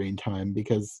her screen time,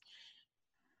 because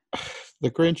the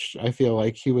Grinch, I feel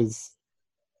like he was,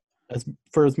 as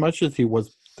much as he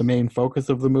was the main focus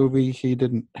of the movie, he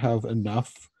didn't have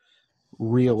enough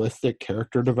realistic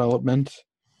character development.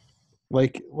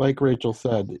 Like Rachel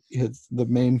said, the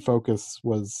main focus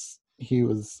was he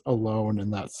was alone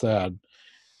and that's sad,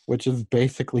 which is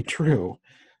basically true.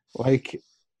 Like,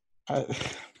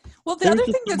 well, the other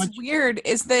thing that's weird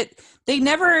is that they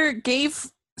never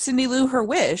gave Cindy Lou her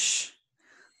wish.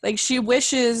 Like, she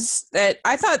wishes that,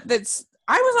 I was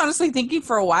honestly thinking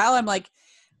for a while, I'm like,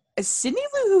 is Cindy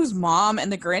Lou's mom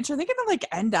and the Grinch, are they gonna like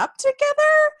end up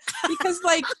together? Because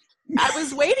like I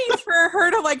was waiting for her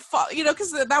to like fall,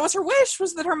 because that was her wish,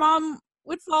 was that her mom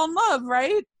would fall in love,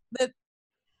 right?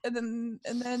 And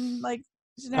then like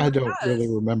I don't really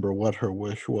remember what her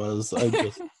wish was. I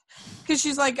just because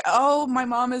she's like, oh, my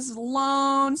mom is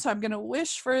alone, so I'm gonna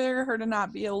wish for her to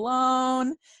not be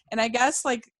alone. And I guess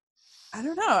like, I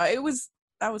don't know,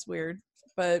 that was weird,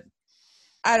 but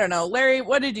I don't know. Larry,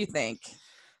 what did you think?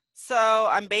 So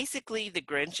I'm basically the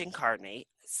Grinch incarnate.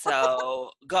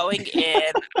 So going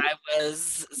in, I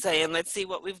was saying, let's see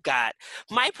what we've got.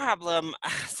 My problem,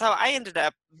 so I ended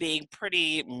up being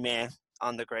pretty meh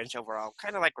on the Grinch overall,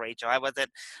 kind of like Rachel. I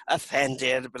wasn't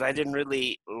offended, but I didn't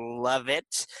really love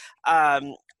it.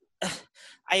 I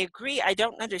agree. I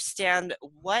don't understand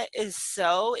what is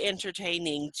so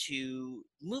entertaining to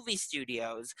movie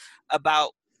studios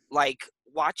about like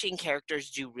watching characters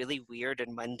do really weird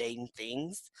and mundane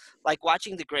things, like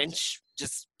watching the Grinch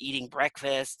just eating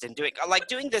breakfast and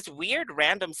doing this weird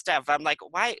random stuff. I'm like,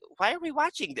 why are we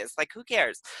watching this? Like, who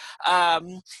cares?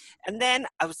 And then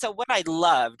so what I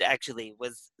loved actually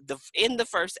was in the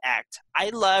first act, I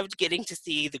loved getting to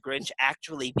see the Grinch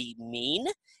actually be mean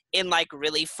in like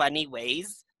really funny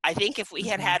ways. I think if we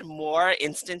had more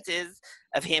instances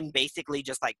of him basically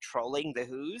just like trolling the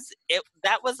Who's,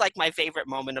 that was like my favorite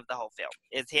moment of the whole film,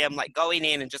 is him like going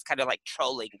in and just kind of like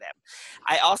trolling them.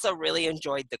 I also really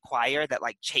enjoyed the choir that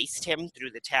like chased him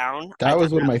through the town. That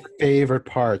was one of my favorite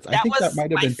parts. I think that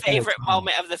might have been my favorite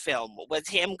moment of the film, was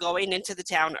him going into the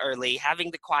town early,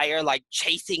 having the choir like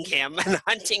chasing him and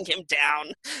hunting him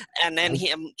down, and then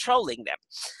him trolling them.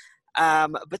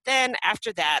 But then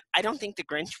after that, I don't think the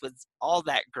Grinch was all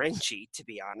that Grinchy, to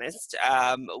be honest.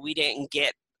 We didn't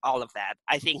get all of that.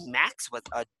 I think Max was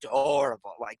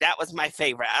adorable. Like, that was my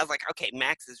favorite. I was like, okay,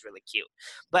 Max is really cute.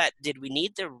 But did we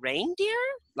need the reindeer?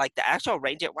 Like the actual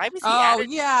reindeer? Why was he added?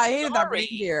 Oh, yeah, I hated that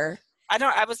reindeer.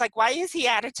 I was like, why is he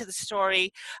added to the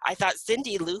story? I thought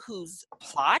Cindy Lou Who's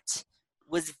plot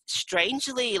was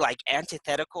strangely like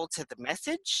antithetical to the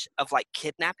message of like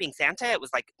kidnapping Santa. It was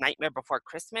like Nightmare Before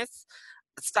Christmas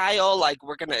style, like,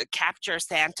 we're gonna capture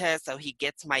Santa so he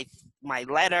gets my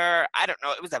letter. I don't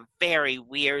know, it was a very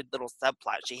weird little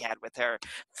subplot she had with her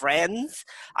friends.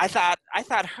 I thought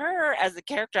her as a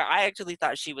character, I actually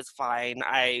thought she was fine.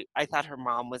 I thought her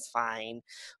mom was fine.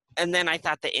 And then I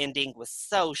thought the ending was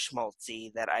so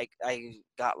schmaltzy that I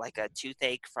got like a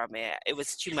toothache from it. It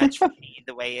was too much for me,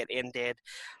 the way it ended.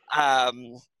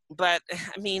 But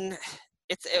I mean,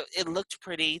 it looked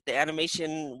pretty. The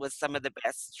animation was some of the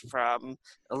best from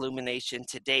Illumination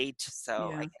to date.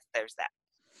 So I guess there's that.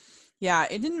 Yeah,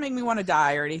 it didn't make me want to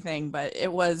die or anything, but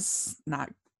it was not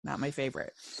my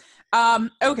favorite.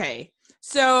 Okay,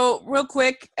 so real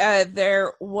quick,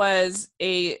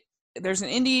 there's an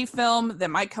indie film that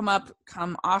might come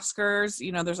Oscars.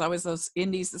 You know, there's always those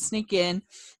indies that sneak in,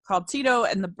 called Tito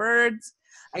and the Birds.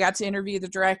 I got to interview the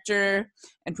director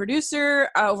and producer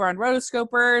over on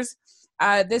Rotoscopers.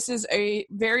 This is a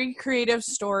very creative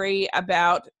story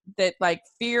about that, like,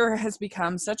 fear has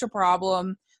become such a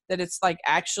problem that it's like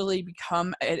actually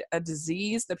become a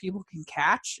disease that people can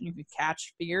catch, and you can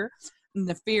catch fear. And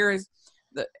the fear is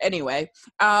anyway.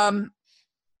 It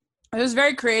was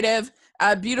very creative.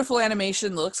 Beautiful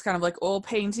animation, looks kind of like oil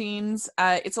paintings.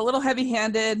 It's a little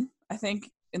heavy-handed, I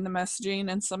think, in the messaging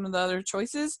and some of the other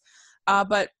choices.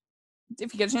 But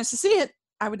if you get a chance to see it,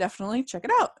 I would definitely check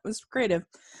it out. It was creative.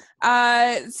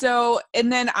 And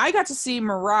then I got to see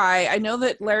Mirai. I know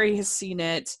that Larry has seen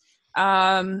it.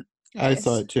 I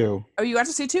saw it too. Oh, you got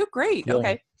to see it too? Great. Yeah.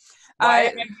 Okay. Why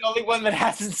am I the only one that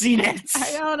hasn't seen it?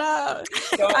 I don't know.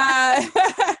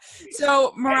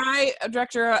 So Mirai,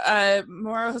 director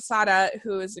Mamoru Hosoda,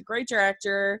 who is a great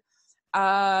director,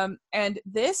 and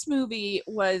this movie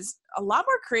was a lot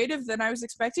more creative than I was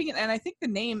expecting, and I think the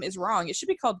name is wrong. It should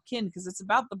be called Kin because it's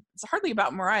hardly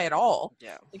about Mirai at all.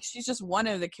 Yeah. Like she's just one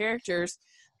of the characters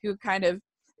who kind of,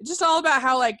 it's just all about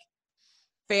how like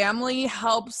family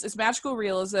helps. It's magical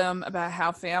realism about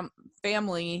how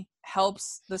family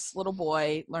helps this little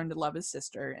boy learn to love his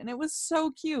sister, and it was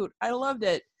so cute. I loved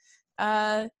it.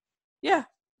 Yeah,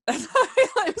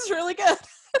 it was really good.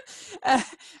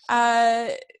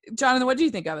 Jonathan, what do you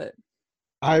think of it?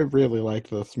 I really liked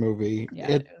this movie.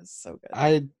 Yeah, it was so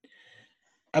good.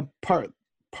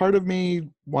 Part of me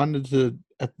wanted to,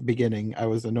 at the beginning, I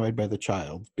was annoyed by the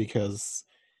child because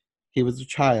he was a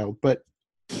child, but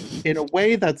in a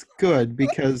way that's good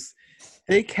because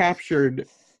they captured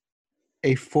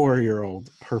a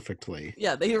 4-year-old perfectly.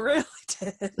 Yeah, they really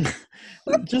did.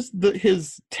 Just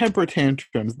his temper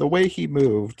tantrums, the way he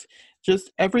moved,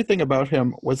 just everything about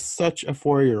him was such a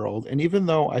 4-year-old. And even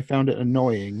though I found it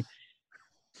annoying,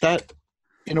 that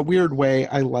in a weird way,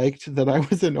 I liked that I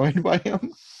was annoyed by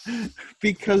him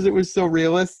because it was so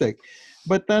realistic.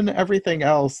 But then everything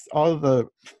else, all the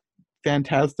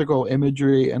fantastical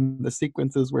imagery and the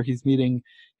sequences where he's meeting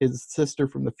his sister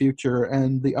from the future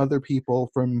and the other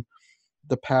people from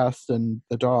the past and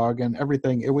the dog and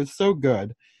everything, it was so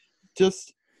good.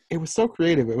 Just, it was so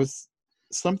creative. It was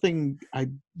something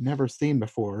I'd never seen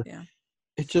before. Yeah.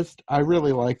 It just, I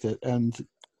really liked it. And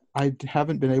I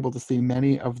haven't been able to see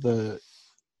many of the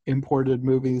imported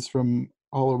movies from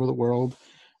all over the world,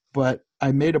 but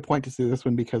I made a point to see this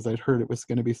one because I'd heard it was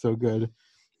going to be so good.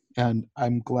 And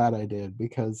I'm glad I did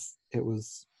because it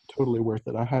was totally worth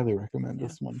it. I highly recommend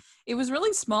this one. It was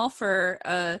really small for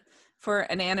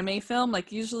an anime film.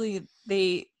 Like usually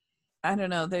they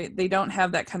don't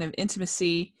have that kind of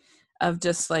intimacy of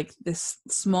just like this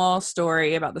small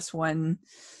story about this one.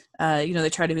 They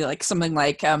try to be like something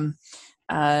like When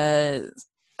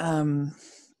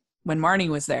Marnie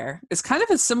Was There. It's kind of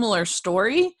a similar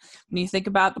story when you think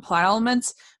about the plot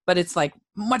elements, but it's like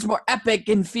much more epic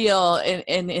in feel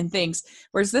and things.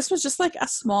 Whereas this was just like a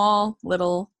small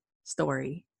little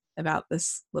story about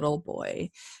this little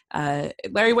boy.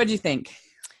 Larry, what do you think?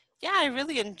 Yeah, I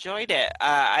really enjoyed it.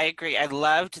 I agree. I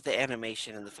loved the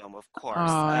animation in the film, of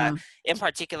course. In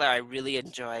particular, I really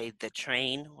enjoyed the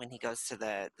train when he goes to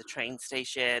the train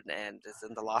station and is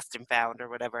in the Lost and Found or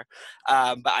whatever.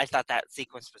 But I thought that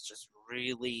sequence was just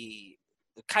really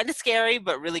kind of scary,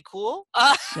 but really cool.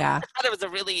 Yeah. I thought it was a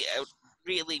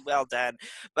really well done,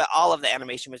 but all of the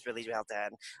animation was really well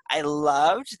done. I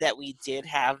loved that we did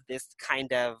have this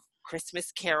kind of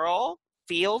Christmas Carol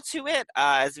feel to it,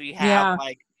 as we have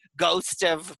like ghosts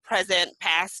of present,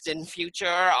 past, and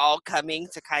future all coming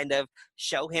to kind of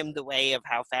show him the way of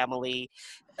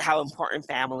how important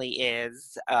family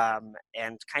is,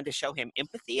 and kind of show him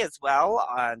empathy as well,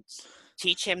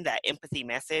 teach him that empathy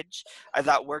message. I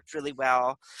thought worked really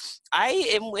well. I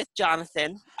am with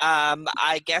Jonathan.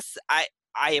 I guess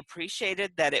I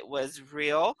appreciated that it was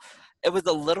real. It was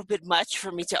a little bit much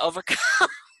for me to overcome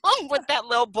with that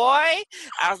little boy.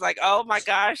 I was like, oh my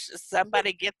gosh,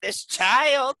 somebody get this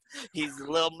child. He's a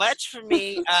little much for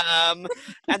me.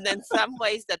 And then some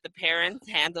ways that the parents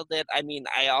handled it, I mean,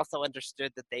 I also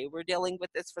understood that they were dealing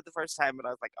with this for the first time, but I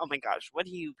was like, oh my gosh, what are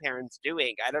you parents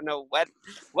doing? I don't know what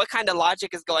kind of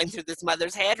logic is going through this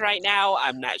mother's head right now.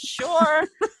 I'm not sure.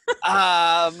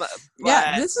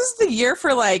 Yeah, this is the year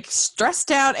for like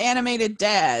stressed out animated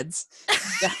dads.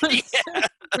 Yeah.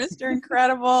 Mr.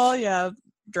 Incredible, yeah.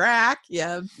 Drac,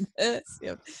 yeah. It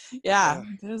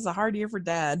was a hard year for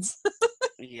dads.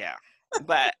 Yeah.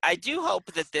 But I do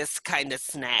hope that this kind of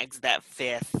snags that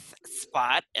 5th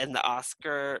spot in the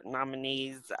Oscar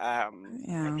nominees. I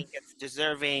think it's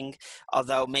deserving,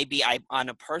 although maybe I, on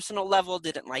a personal level,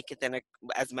 didn't like it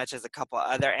as much as a couple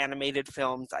other animated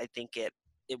films. I think it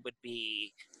would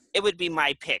be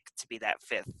my pick to be that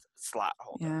 5th slot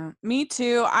holder. Yeah, me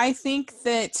too. I think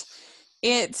that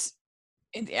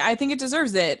I think it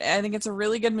deserves it. I think it's a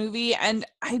really good movie, and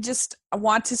I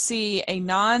want to see a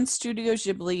non-Studio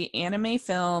Ghibli anime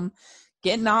film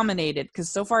get nominated, because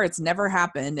so far it's never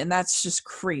happened, and that's just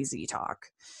crazy talk.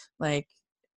 Like,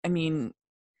 I mean,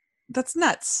 that's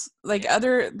nuts. Like,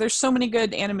 there's so many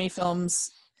good anime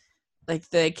films, like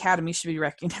the Academy should be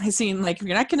recognizing, like, if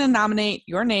you're not going to nominate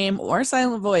Your Name or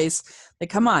Silent Voice, like,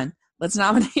 come on, let's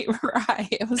nominate Mirai.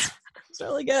 It was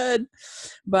really good,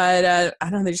 but I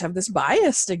don't know, they just have this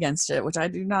bias against it, which I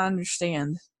do not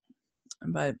understand.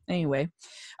 But anyway,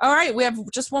 all right, we have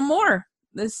just one more.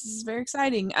 This is very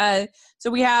exciting.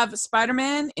 So we have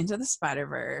Spider-Man Into the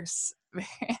Spider-Verse.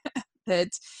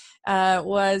 it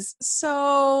was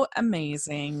so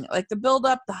amazing. Like the build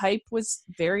up, the hype was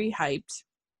very hyped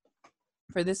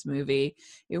for this movie.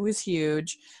 It was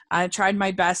huge. I tried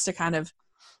my best to kind of,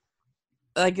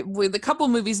 like with a couple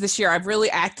movies this year, I've really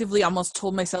actively almost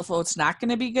told myself, oh, it's not going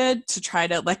to be good, to try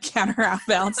to like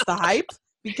counterbalance the hype,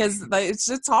 because like,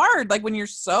 it's hard, like when you're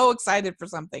so excited for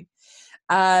something,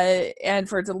 and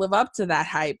for it to live up to that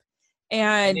hype.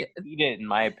 And it beat it, in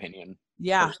my opinion.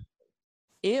 Yeah,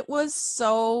 it was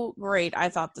so great. I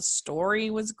thought the story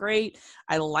was great.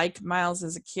 I liked Miles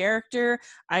as a character.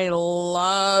 I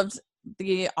loved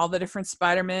all the different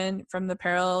Spider-Man from the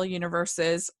parallel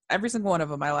universes. Every single one of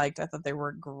them I liked. I thought they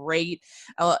were great.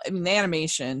 I mean, the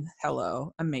animation,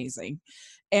 hello, amazing.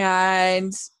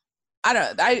 And I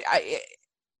don't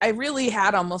I really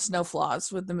had almost no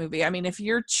flaws with the movie. I mean, if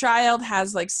your child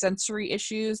has like sensory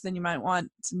issues, then you might want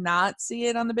to not see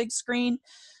it on the big screen.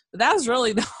 But that was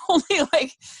really the only,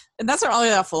 like, and that's not really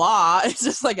a flaw. It's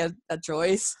just like a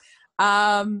choice.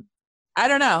 I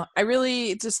don't know. I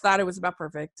really just thought it was about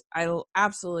perfect. I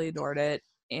absolutely adored it.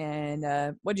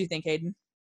 And what do you think, Hayden?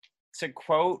 To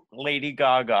quote Lady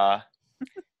Gaga,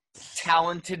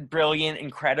 talented, brilliant,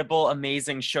 incredible,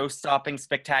 amazing, show-stopping,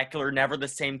 spectacular, never the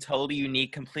same, totally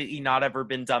unique, completely not ever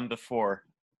been done before.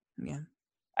 Yeah.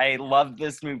 I love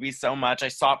this movie so much. I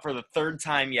saw it for the third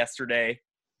time yesterday.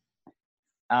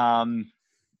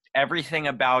 Everything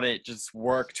about it just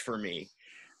worked for me.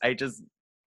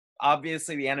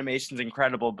 Obviously the animation's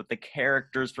incredible, but the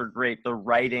characters were great. The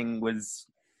writing was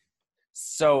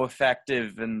so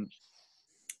effective, and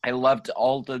I loved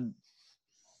all the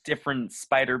different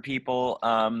spider people.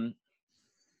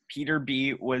 Peter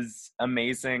B was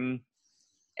amazing,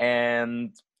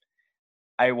 and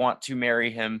I want to marry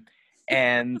him.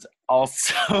 And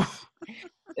also,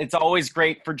 it's always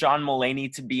great for John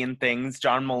Mulaney to be in things.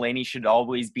 John Mulaney should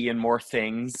always be in more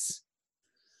things.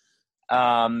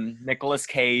 Nicolas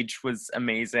Cage was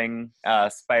amazing.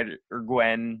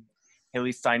 Spider-Gwen,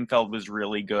 Haley Steinfeld was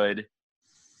really good.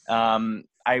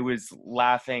 I was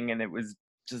laughing, and it was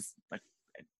just like,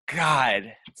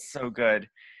 God, it's so good.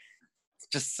 It's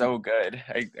just so good.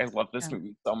 I love this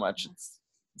movie so much. It's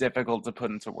difficult to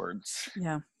put into words.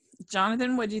 Yeah.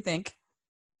 Jonathan, what do you think?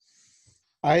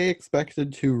 I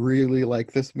expected to really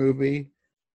like this movie.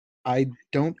 I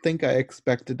don't think I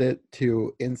expected it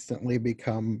to instantly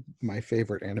become my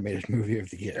favorite animated movie of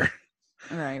the year.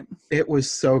 Right. It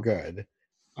was so good.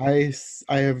 I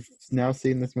have now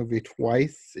seen this movie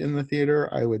twice in the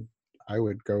theater. I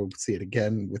would go see it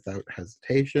again without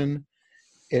hesitation.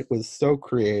 It was so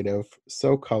creative,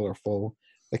 so colorful.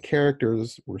 The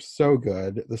characters were so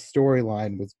good. The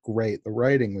storyline was great. The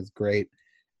writing was great.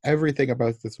 Everything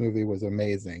about this movie was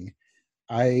amazing.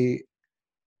 I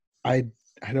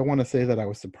don't want to say that I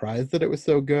was surprised that it was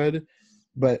so good,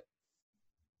 but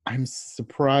I'm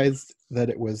surprised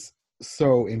that it was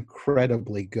so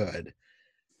incredibly good.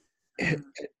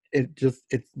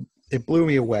 It blew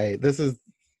me away. This is,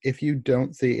 if you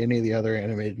don't see any of the other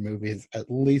animated movies, at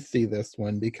least see this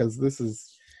one, because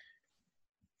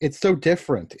it's so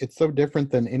different. It's so different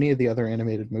than any of the other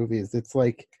animated movies. It's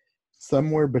like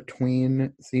somewhere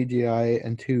between CGI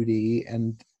and 2D,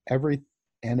 and every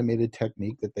animated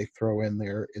technique that they throw in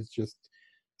there is just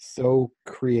so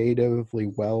creatively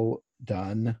well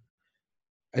done.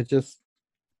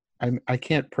 I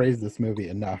can't praise this movie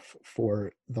enough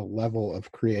for the level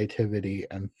of creativity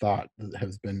and thought that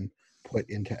has been put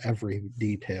into every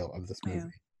detail of this movie.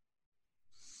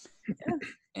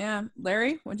 Yeah.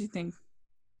 Larry, what do you think?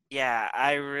 Yeah,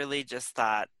 I really just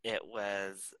thought it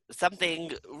was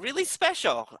something really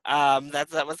special.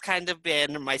 That was kind of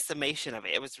been my summation of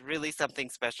it. It was really something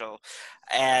special.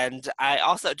 And I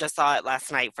also just saw it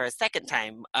last night for a second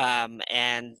time,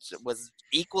 and was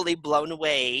equally blown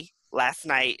away last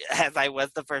night as I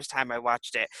was the first time I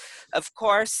watched it. Of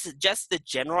course, just the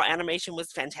general animation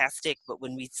was fantastic, but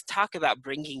when we talk about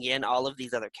bringing in all of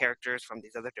these other characters from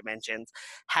these other dimensions,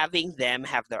 having them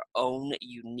have their own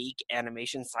unique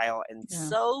animation style and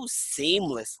so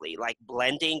seamlessly, like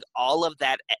blending all of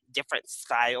that different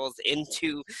styles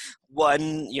into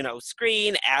one,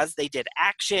 screen as they did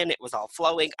action, it was all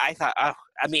flowing. I thought,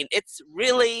 it's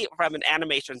really, from an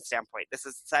animation standpoint, this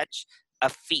is such a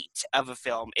feat of a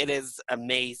film. It is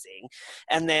amazing.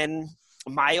 And then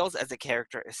Miles as a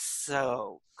character is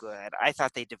so good. I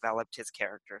thought they developed his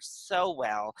character so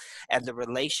well, and the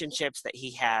relationships that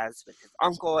he has with his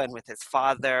uncle and with his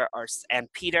father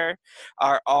and Peter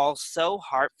are all so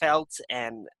heartfelt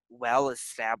and well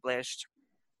established.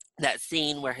 that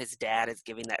scene where his dad is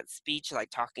giving that speech, like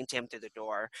talking to him through the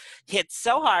door, hits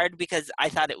so hard because I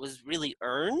thought it was really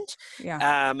earned.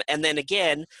 Yeah. And then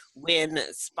again, when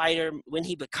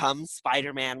he becomes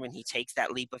Spider-Man, when he takes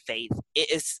that leap of faith, it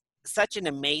is such an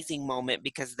amazing moment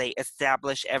because they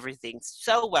establish everything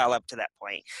so well up to that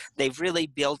point. They've really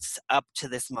built up to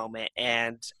this moment,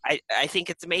 and I think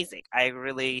it's amazing.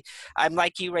 I'm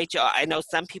like you, Rachel. I know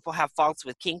some people have faults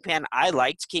with Kingpin. I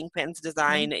liked Kingpin's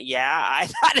design. Yeah, I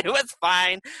thought it was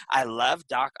fine. I love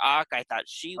Doc Ock. I thought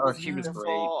she was she was great.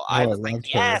 beautiful. I I was like, loved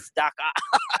her. yes, Doc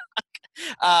Ock.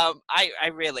 I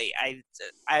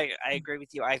agree with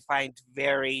you. I find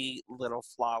very little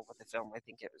flaw with the film. I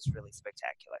think it was really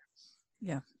spectacular.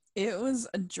 Yeah, it was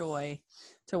a joy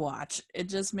to watch. It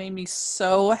just made me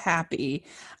so happy.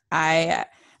 I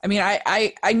mean,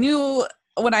 I knew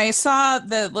when I saw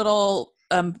the little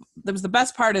that was the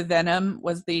best part of Venom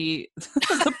was the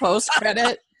the post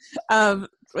credit of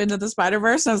Into the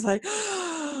Spider-Verse. I was like,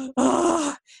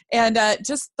 oh, and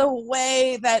just the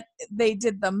way that they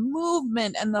did the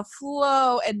movement and the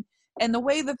flow and the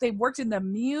way that they worked in the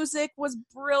music was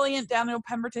brilliant. Daniel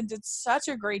Pemberton did such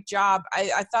a great job.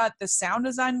 I thought the sound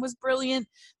design was brilliant.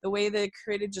 The way they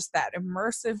created just that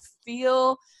immersive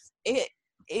feel. It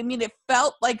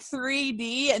felt like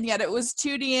 3D, and yet it was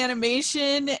 2D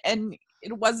animation, and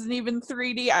it wasn't even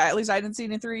 3D. At least I didn't see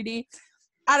it in 3D.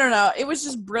 I don't know. It was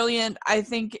just brilliant. I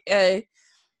think,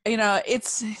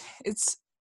 it's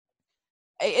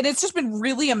just been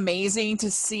really amazing to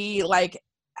see, like,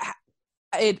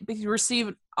 it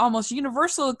received almost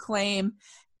universal acclaim,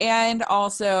 and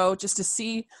also just to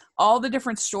see all the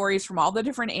different stories from all the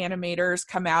different animators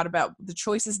come out about the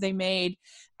choices they made.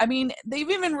 I mean, they've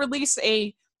even released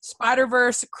a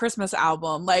Spider-Verse Christmas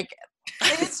album. Like,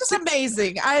 it's just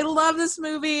amazing. I love this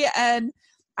movie, and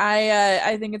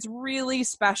I think it's really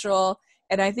special,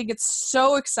 and I think it's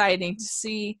so exciting to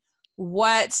see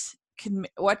what can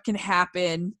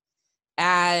happen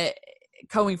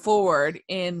going forward.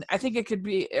 And I think it could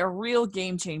be a real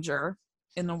game changer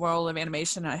in the world of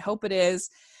animation. I hope it is.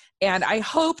 And I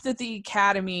hope that the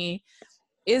Academy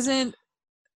isn't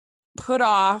put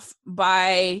off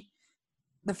by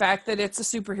the fact that it's a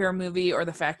superhero movie or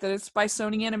the fact that it's by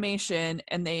Sony Animation,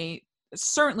 and they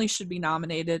certainly should be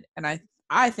nominated. And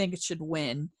I think it should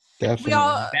win. Definitely.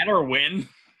 Better win.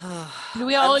 Do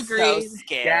we all I'm agree? so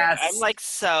scared. Yes. I'm like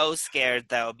so scared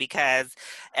though, because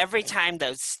every time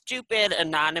those stupid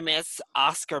anonymous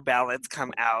Oscar ballots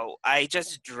come out, I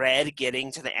just dread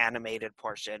getting to the animated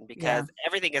portion because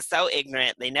everything is so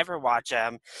ignorant. They never watch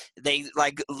them. They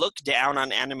like look down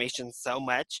on animation so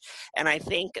much. And I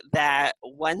think that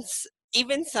once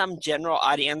even some general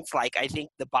audience, like I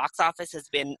think the box office has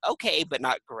been okay, but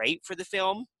not great for the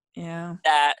film. Yeah.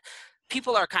 That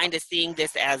people are kind of seeing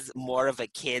this as more of a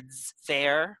kids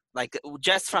fair. Like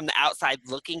just from the outside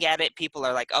looking at it, people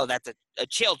are like, oh, that's a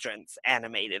children's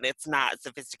animated. It's not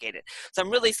sophisticated. So I'm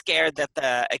really scared that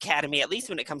the Academy, at least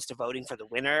when it comes to voting for the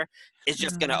winner, is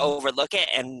just going to overlook it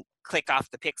and click off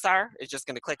the Pixar. It's just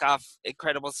going to click off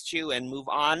Incredibles 2 and move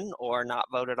on or not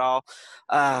vote at all.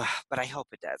 But I hope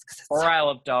it does. Or Isle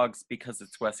of Dogs because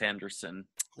it's Wes Anderson.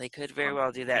 They could very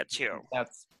well do that too.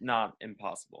 That's not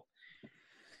impossible.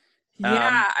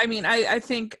 Yeah, I mean, I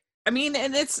think, and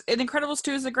Incredibles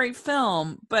 2 is a great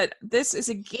film, but this is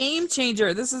a game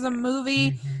changer. This is a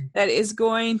movie that is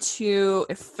going to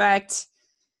affect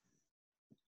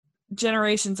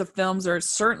generations of films, or it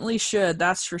certainly should,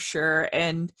 that's for sure.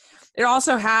 And it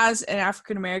also has an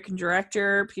African-American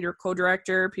director,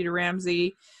 co-director, Peter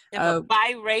Ramsey. A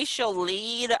biracial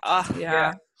lead.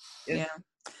 Yeah.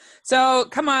 So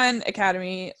come on,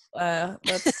 Academy. Let's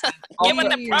give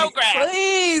it the program.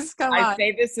 Please, come on. I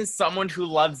say this as someone who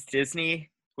loves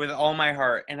Disney with all my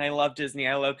heart, and I love Disney.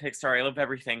 I love Pixar. I love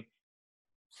everything.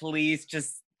 Please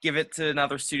just give it to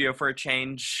another studio for a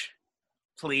change.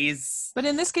 Please. But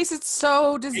in this case, it's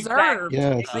so deserved.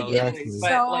 Exactly. Yes,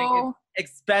 exactly. But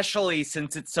especially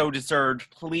since it's so deserved,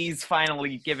 please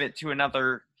finally give it to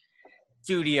another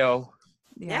studio.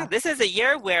 Yeah, this is a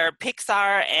year where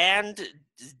Pixar and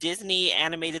Disney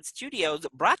animated studios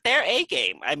brought their A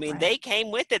game. I mean, they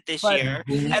came with it this year,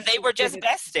 and they were just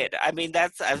bested. I mean,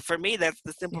 that's for me, that's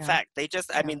the simple fact. They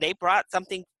just, I mean, they brought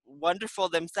something wonderful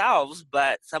themselves,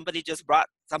 but somebody just brought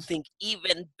something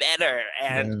even better,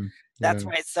 and that's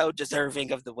why it's so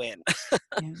deserving of the win.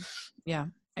 Yeah.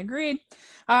 Agreed.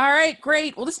 All right,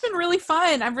 great. Well, this has been really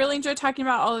fun. I've really enjoyed talking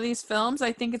about all of these films.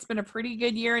 I think it's been a pretty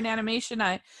good year in animation.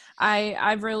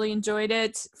 I've really enjoyed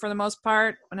it for the most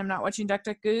part when I'm not watching Duck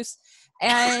Duck Goose,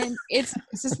 and it's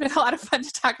just been a lot of fun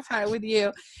to talk about it with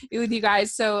you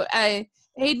guys. So,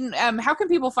 Hayden, how can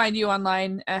people find you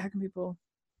online? How can people?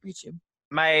 YouTube.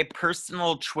 My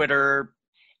personal Twitter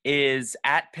is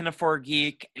at Pinafore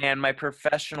and my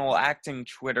professional acting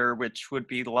Twitter, which would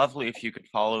be lovely if you could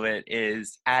follow it,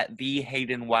 is at the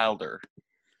Hayden Wilder.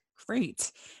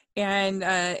 Great. And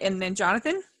then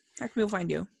Jonathan, how can people find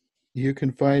you? You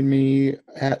can find me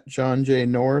at John J.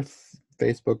 North,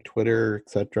 Facebook, Twitter,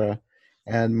 etc.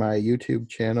 And my YouTube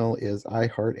channel is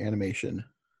iHeart Animation.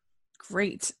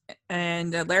 Great.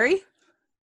 And Larry?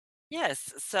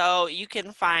 Yes, so you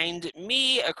can find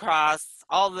me across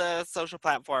all the social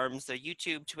platforms, so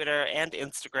YouTube, Twitter, and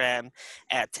Instagram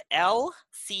at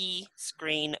LC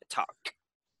Screen Talk.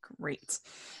 Great.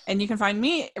 And you can find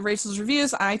me at Rachel's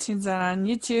Reviews, iTunes, and on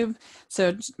YouTube.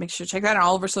 So just make sure to check that out.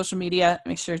 All of our social media.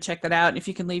 Make sure to check that out. And if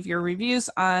you can leave your reviews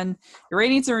on your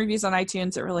ratings and reviews on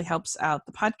iTunes, it really helps out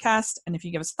the podcast. And if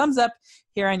you give us a thumbs up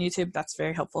here on YouTube, that's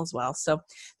very helpful as well. So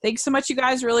thanks so much, you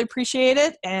guys. Really appreciate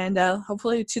it. And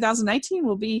hopefully 2019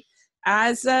 will be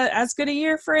as good a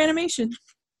year for animation.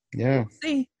 Yeah.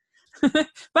 See. Bye.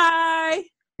 Bye.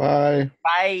 Bye.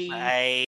 Bye.